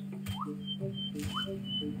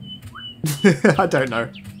it. I don't know.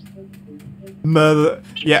 Murder...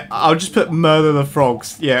 Yeah, I'll just put murder the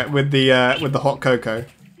frogs. Yeah, with the hot cocoa.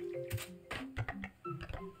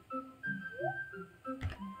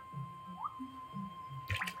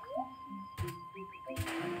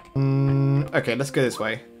 Okay, let's go this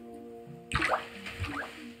way.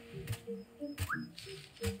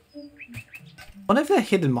 I wonder if they're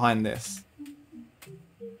hidden behind this.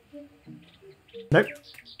 Nope.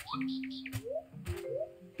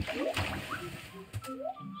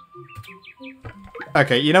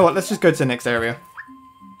 Okay, you know what? Let's just go to the next area.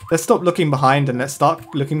 Let's stop looking behind and let's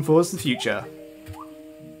start looking towards the future.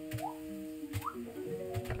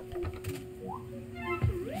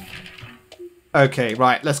 Okay,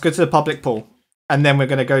 right. Let's go to the public pool. And then we're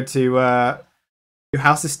going to go to... your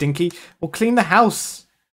house is stinky. We'll clean the house.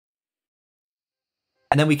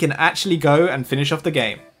 And then we can actually go and finish off the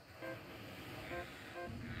game.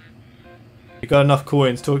 You got enough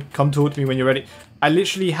coins. Come talk to me when you're ready. I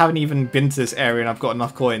literally haven't even been to this area and I've got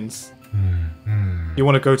enough coins. You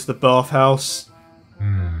want to go to the bathhouse?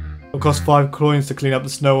 It'll cost 5 coins to clean up the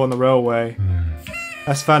snow on the railway.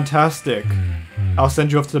 That's fantastic. I'll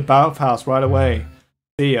send you off to the bathhouse right away.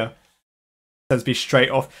 See ya. Sends me straight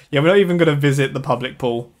off. Yeah, we're not even going to visit the public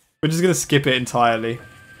pool. We're just going to skip it entirely.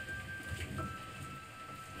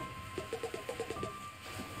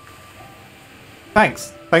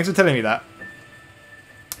 Thanks. Thanks for telling me that.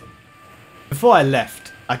 Before I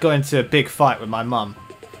left, I got into a big fight with my mum.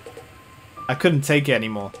 I couldn't take it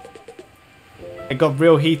anymore. It got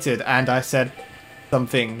real heated and I said some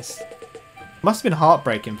things. Must have been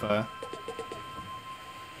heartbreaking for her.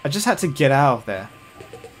 I just had to get out of there.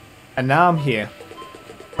 And now I'm here,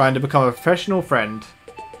 trying to become a professional friend.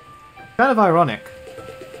 Kind of ironic.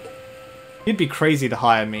 You'd be crazy to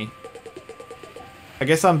hire me. I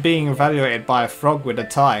guess I'm being evaluated by a frog with a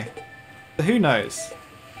tie. But who knows?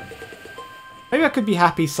 Maybe I could be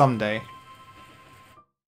happy someday.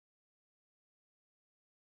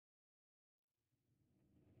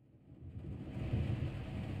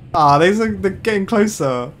 Ah, they're getting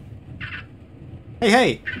closer.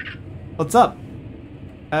 Hey! What's up?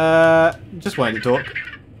 Just wanted to talk.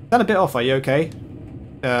 Sound a bit off, are you okay?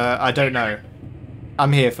 I don't know.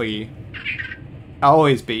 I'm here for you. I'll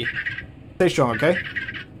always be. Stay strong, okay?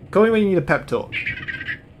 Call me when you need a pep talk.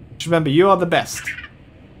 Just remember, you are the best.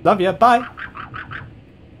 Love ya, bye!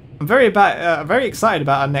 I'm very excited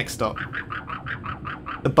about our next stop.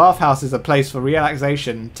 The bathhouse is a place for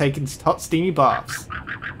relaxation, taking hot steamy baths.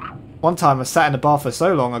 One time I sat in the bath for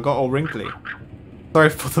so long I got all wrinkly. Sorry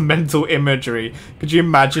for the mental imagery. Could you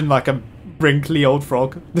imagine like a wrinkly old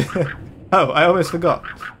frog? Oh, I almost forgot.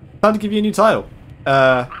 Time to give you a new title.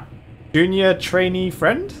 Junior trainee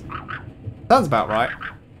friend? Sounds about right.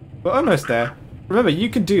 We're almost there. Remember, you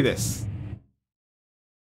can do this.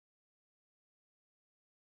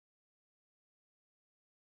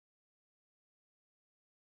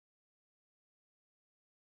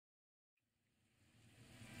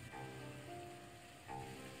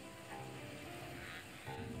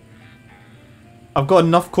 I've got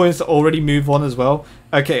enough coins to already move on as well.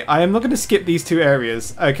 Okay, I am not going to skip these 2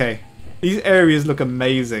 areas. Okay, these areas look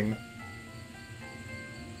amazing.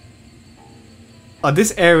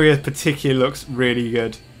 This area particularly looks really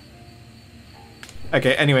good.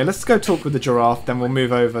 Okay, anyway, let's go talk with the giraffe, then we'll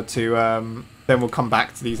move over to, then we'll come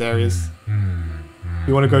back to these areas.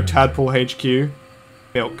 You want to go Tadpole HQ?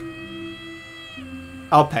 Milk.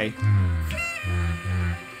 I'll pay.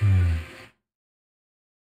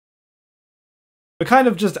 We're kind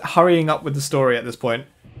of just hurrying up with the story at this point.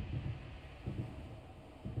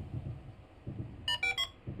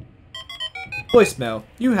 Voicemail.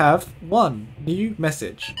 You have 1 new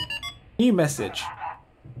message. New message.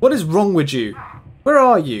 What is wrong with you? Where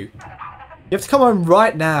are you? You have to come home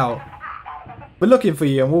right now. We're looking for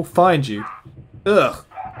you and we'll find you. Ugh.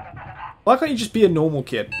 Why can't you just be a normal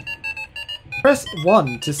kid? Press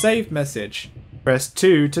 1 to save message. Press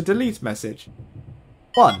 2 to delete message.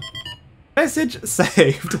 1. Message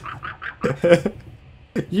saved.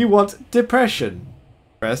 You want depression.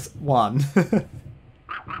 Press 1.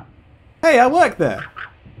 Hey, I work there.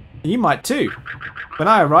 You might too. When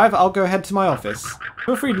I arrive, I'll go head to my office.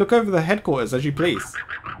 Feel free to look over the headquarters as you please.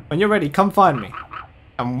 When you're ready, come find me.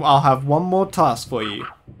 And I'll have one more task for you.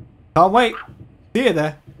 Can't wait. See you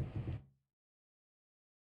there.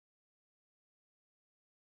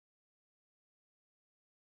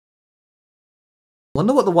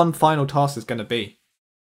 Wonder what the one final task is going to be.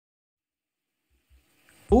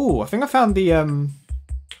 Ooh, I think I found the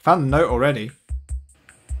note already.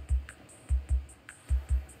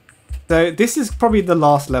 So this is probably the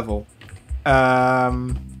last level.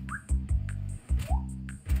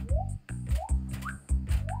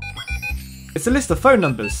 It's a list of phone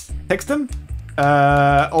numbers. Text them.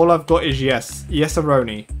 All I've got is yes.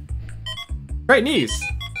 Yes-a-roni. Great news.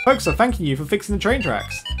 Folks are thanking you for fixing the train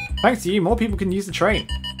tracks. Thanks to you, more people can use the train.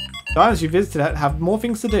 The islands you visited have more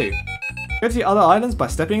things to do. Go to the other islands by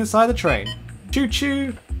stepping inside the train. Choo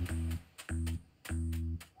choo!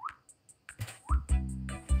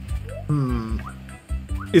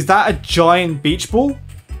 Is that a giant beach ball?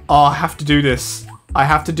 Oh, I have to do this. I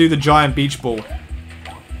have to do the giant beach ball.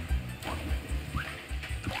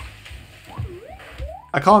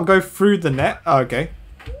 I can't go through the net. Oh, okay.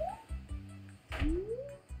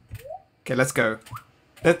 Okay, let's go.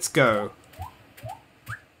 Let's go.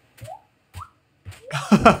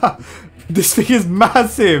 This thing is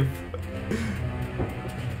massive.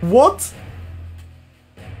 What?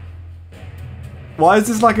 Why is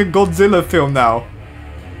this like a Godzilla film now?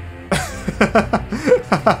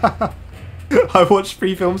 I watched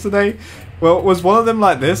 3 films today. Well, was one of them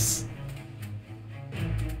like this?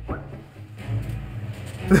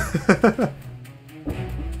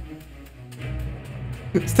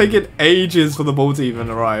 It's taking ages for the ball to even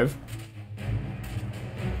arrive.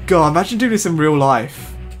 God, imagine doing this in real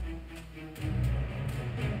life.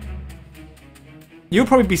 You'll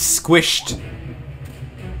probably be squished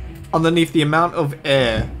underneath the amount of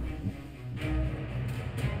air.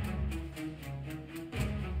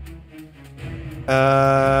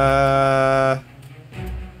 Is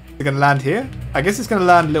it gonna land here? I guess it's gonna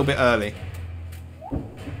land a little bit early.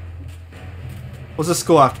 What's the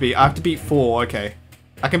score have to be? I have to beat 4, okay.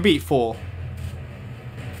 I can beat 4.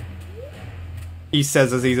 He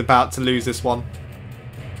says as he's about to lose this one.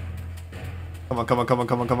 Come on, come on, come on,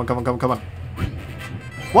 come on, come on, come on, come on, come on.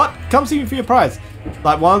 What? Come see me for your prize.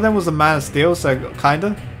 Like, one of them was a Man of Steel, so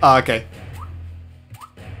kinda. Oh, okay.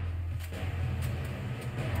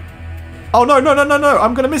 Oh, no, no, no, no, no.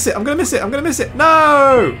 I'm gonna miss it. I'm gonna miss it. I'm gonna miss it.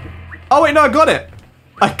 No! Oh, wait, no, I got it.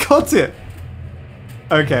 I got it.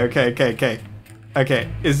 Okay, okay, okay, okay. Okay,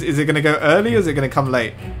 is it gonna go early or is it gonna come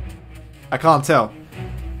late? I can't tell.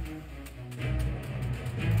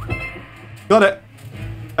 Got it.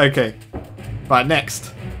 Okay. Right,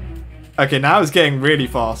 next. Okay, now it's getting really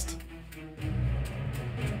fast.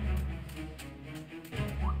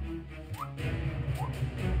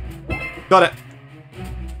 Got it.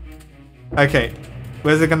 Okay.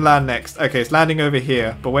 Where's it gonna land next? Okay, it's landing over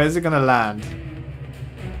here, but where's it gonna land? Is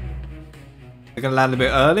it gonna land a bit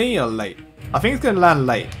early or late? I think it's gonna land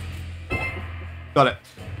late. Got it.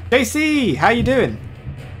 JC, how you doing?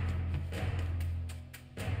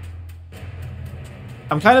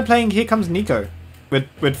 I'm kind of playing Here Comes Niko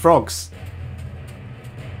with frogs.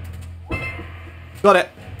 Got it.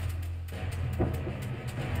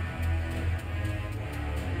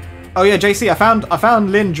 Oh yeah, JC, I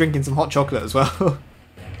found Lynn drinking some hot chocolate as well.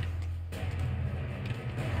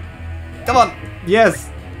 Come on. Yes.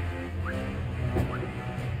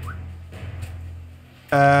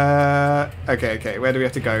 Okay, okay. Where do we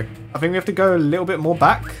have to go? I think we have to go a little bit more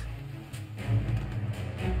back.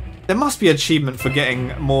 There must be an achievement for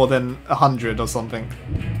getting more than 100 or something.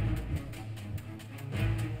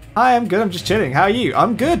 Hi, I'm good. I'm just chilling. How are you?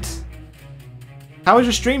 I'm good. How was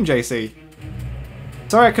your stream, JC?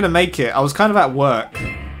 Sorry I couldn't make it. I was kind of at work.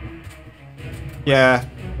 Yeah.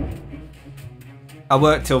 I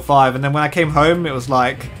worked till 5, and then when I came home, it was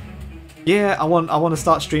like, yeah, I want to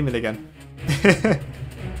start streaming again.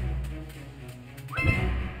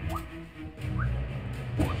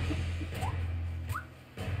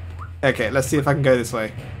 Okay, let's see if I can go this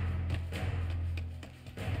way.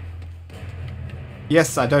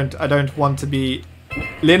 Yes, I don't want to be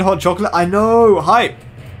Lynn Hot Chocolate. I know, hype.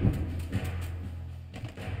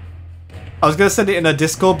 I was gonna send it in a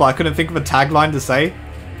Discord, but I couldn't think of a tagline to say.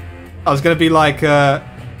 I was gonna be like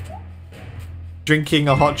drinking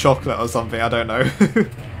a hot chocolate or something. I don't know.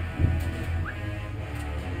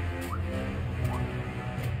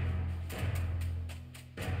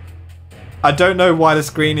 I don't know why the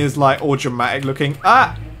screen is like all dramatic looking.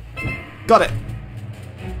 Ah! Got it!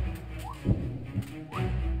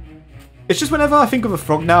 It's just whenever I think of a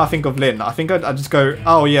frog now, I think of Lynn. I think I just go,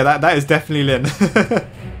 oh yeah, that is definitely Lynn.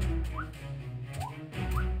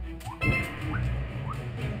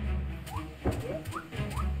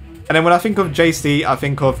 And then when I think of JC, I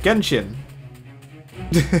think of Genshin.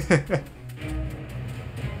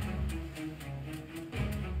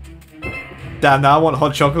 Damn, now I want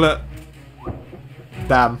hot chocolate.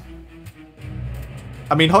 Damn.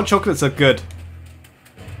 I mean, hot chocolates are good.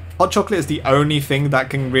 Hot chocolate is the only thing that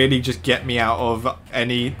can really just get me out of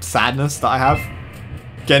any sadness that I have.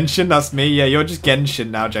 Genshin, that's me. Yeah, you're just Genshin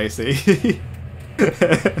now, JC.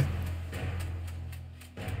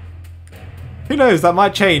 Who knows, that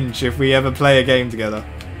might change if we ever play a game together.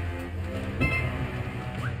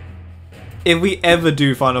 If we ever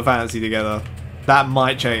do Final Fantasy together, that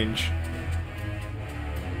might change.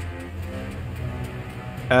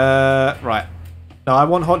 Right. No, I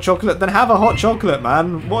want hot chocolate. Then have a hot chocolate,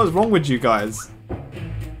 man. What is wrong with you guys?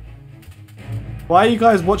 Why are you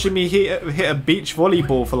guys watching me hit a beach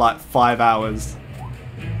volleyball for like 5 hours?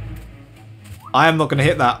 I am not going to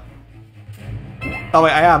hit that. Oh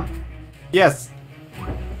wait, I am. Yes.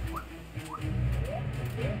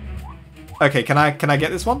 Okay, can I get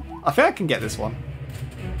this one? I think I can get this one.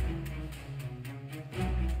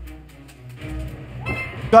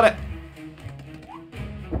 Got it.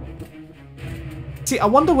 See, I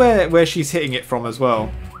wonder where she's hitting it from as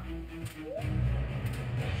well.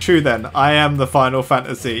 True then, I am the Final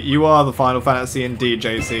Fantasy. You are the Final Fantasy indeed,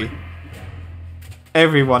 JC.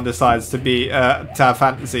 Everyone decides to have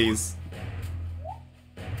fantasies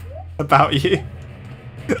about you.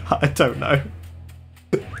 I don't know.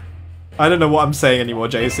 I don't know what I'm saying anymore,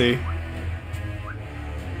 JC.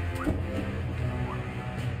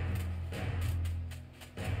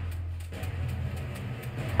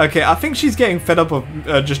 Okay, I think she's getting fed up of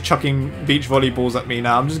just chucking beach volleyballs at me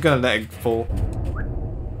now. I'm just gonna let it fall.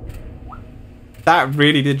 That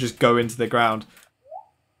really did just go into the ground.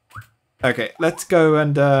 Okay, let's go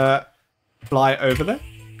and fly over there.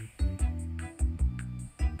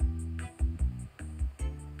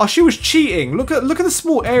 Oh, she was cheating. Look at the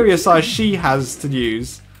small area size she has to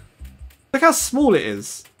use. Look how small it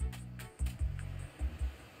is.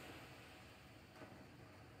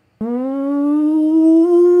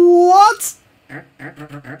 What?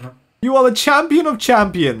 You are the champion of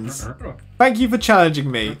champions. Thank you for challenging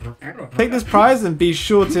me. Take this prize and be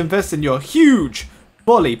sure to invest in your huge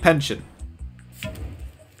volley pension.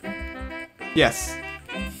 Yes.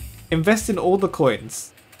 Invest in all the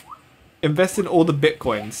coins. Invest in all the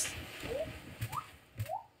bitcoins.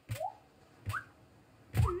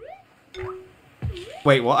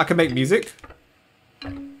 Wait, what? I can make music?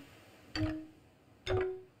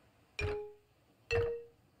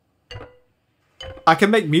 I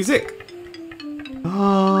can make music?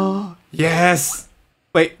 Oh, yes.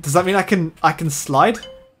 Wait, does that mean I can slide?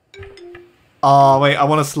 Oh, wait, I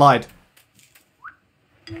want to slide.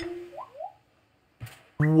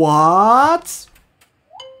 What?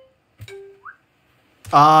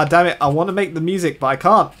 Ah, damn it. I want to make the music, but I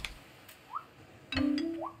can't.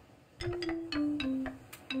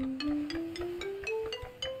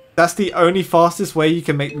 That's the only fastest way you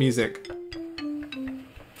can make music.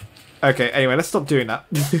 Okay, anyway, let's stop doing that.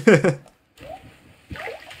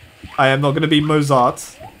 I am not going to be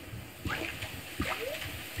Mozart.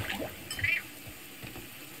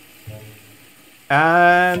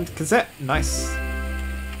 And cassette. Nice.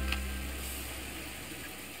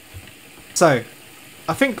 So,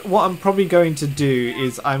 I think what I'm probably going to do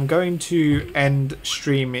is I'm going to end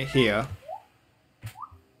stream here.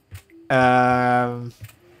 I'm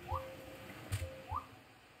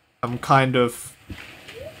kind of...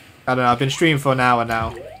 I don't know, I've been streaming for an hour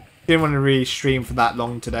now. Didn't want to really stream for that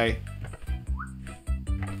long today.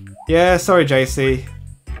 Yeah, sorry JC.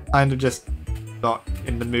 Kind of just not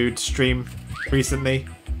in the mood to stream recently.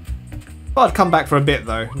 But I'd come back for a bit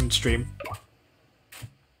though and stream.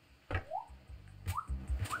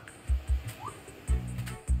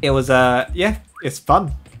 It was, yeah, it's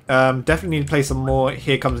fun. Definitely need to play some more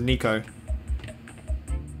Here Comes Niko.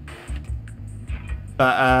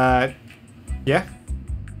 But, yeah.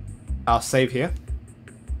 I'll save here.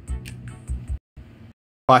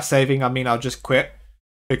 By saving, I mean I'll just quit.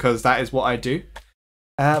 Because that is what I do.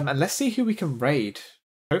 And let's see who we can raid.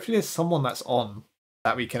 Hopefully there's someone that's on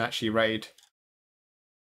that we can actually raid.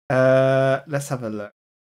 Let's have a look.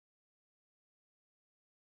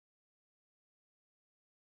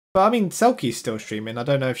 But I mean, Selkie's still streaming. I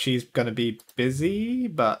don't know if she's going to be busy,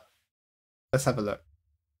 but let's have a look.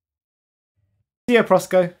 See ya,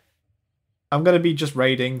 Prosco. I'm going to be just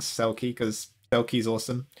raiding Selkie because Selkie's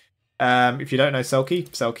awesome. If you don't know Selkie,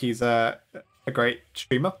 Selkie's a great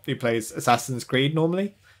streamer who plays Assassin's Creed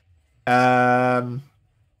normally. Yeah,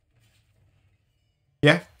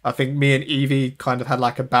 I think me and Evie kind of had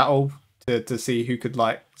like a battle to see who could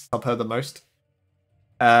like sub her the most.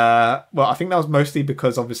 Well, I think that was mostly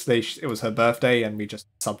because obviously it was her birthday and we just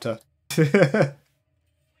subbed her.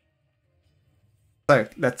 So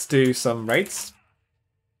let's do some raids.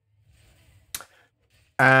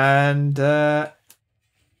 And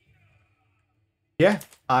yeah,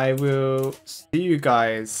 I will see you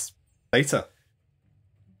guys later.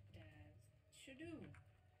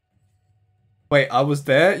 Wait, I was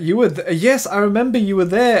there? You were yes, I remember you were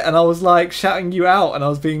there and I was like shouting you out and I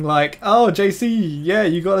was being like, oh, JC, yeah,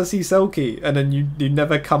 you gotta see Selkie. And then you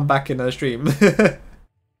never come back in her stream.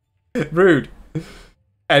 Rude.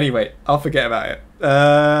 Anyway, I'll forget about it.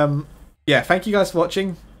 Yeah, thank you guys for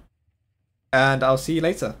watching. And I'll see you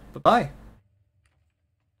later. Bye-bye.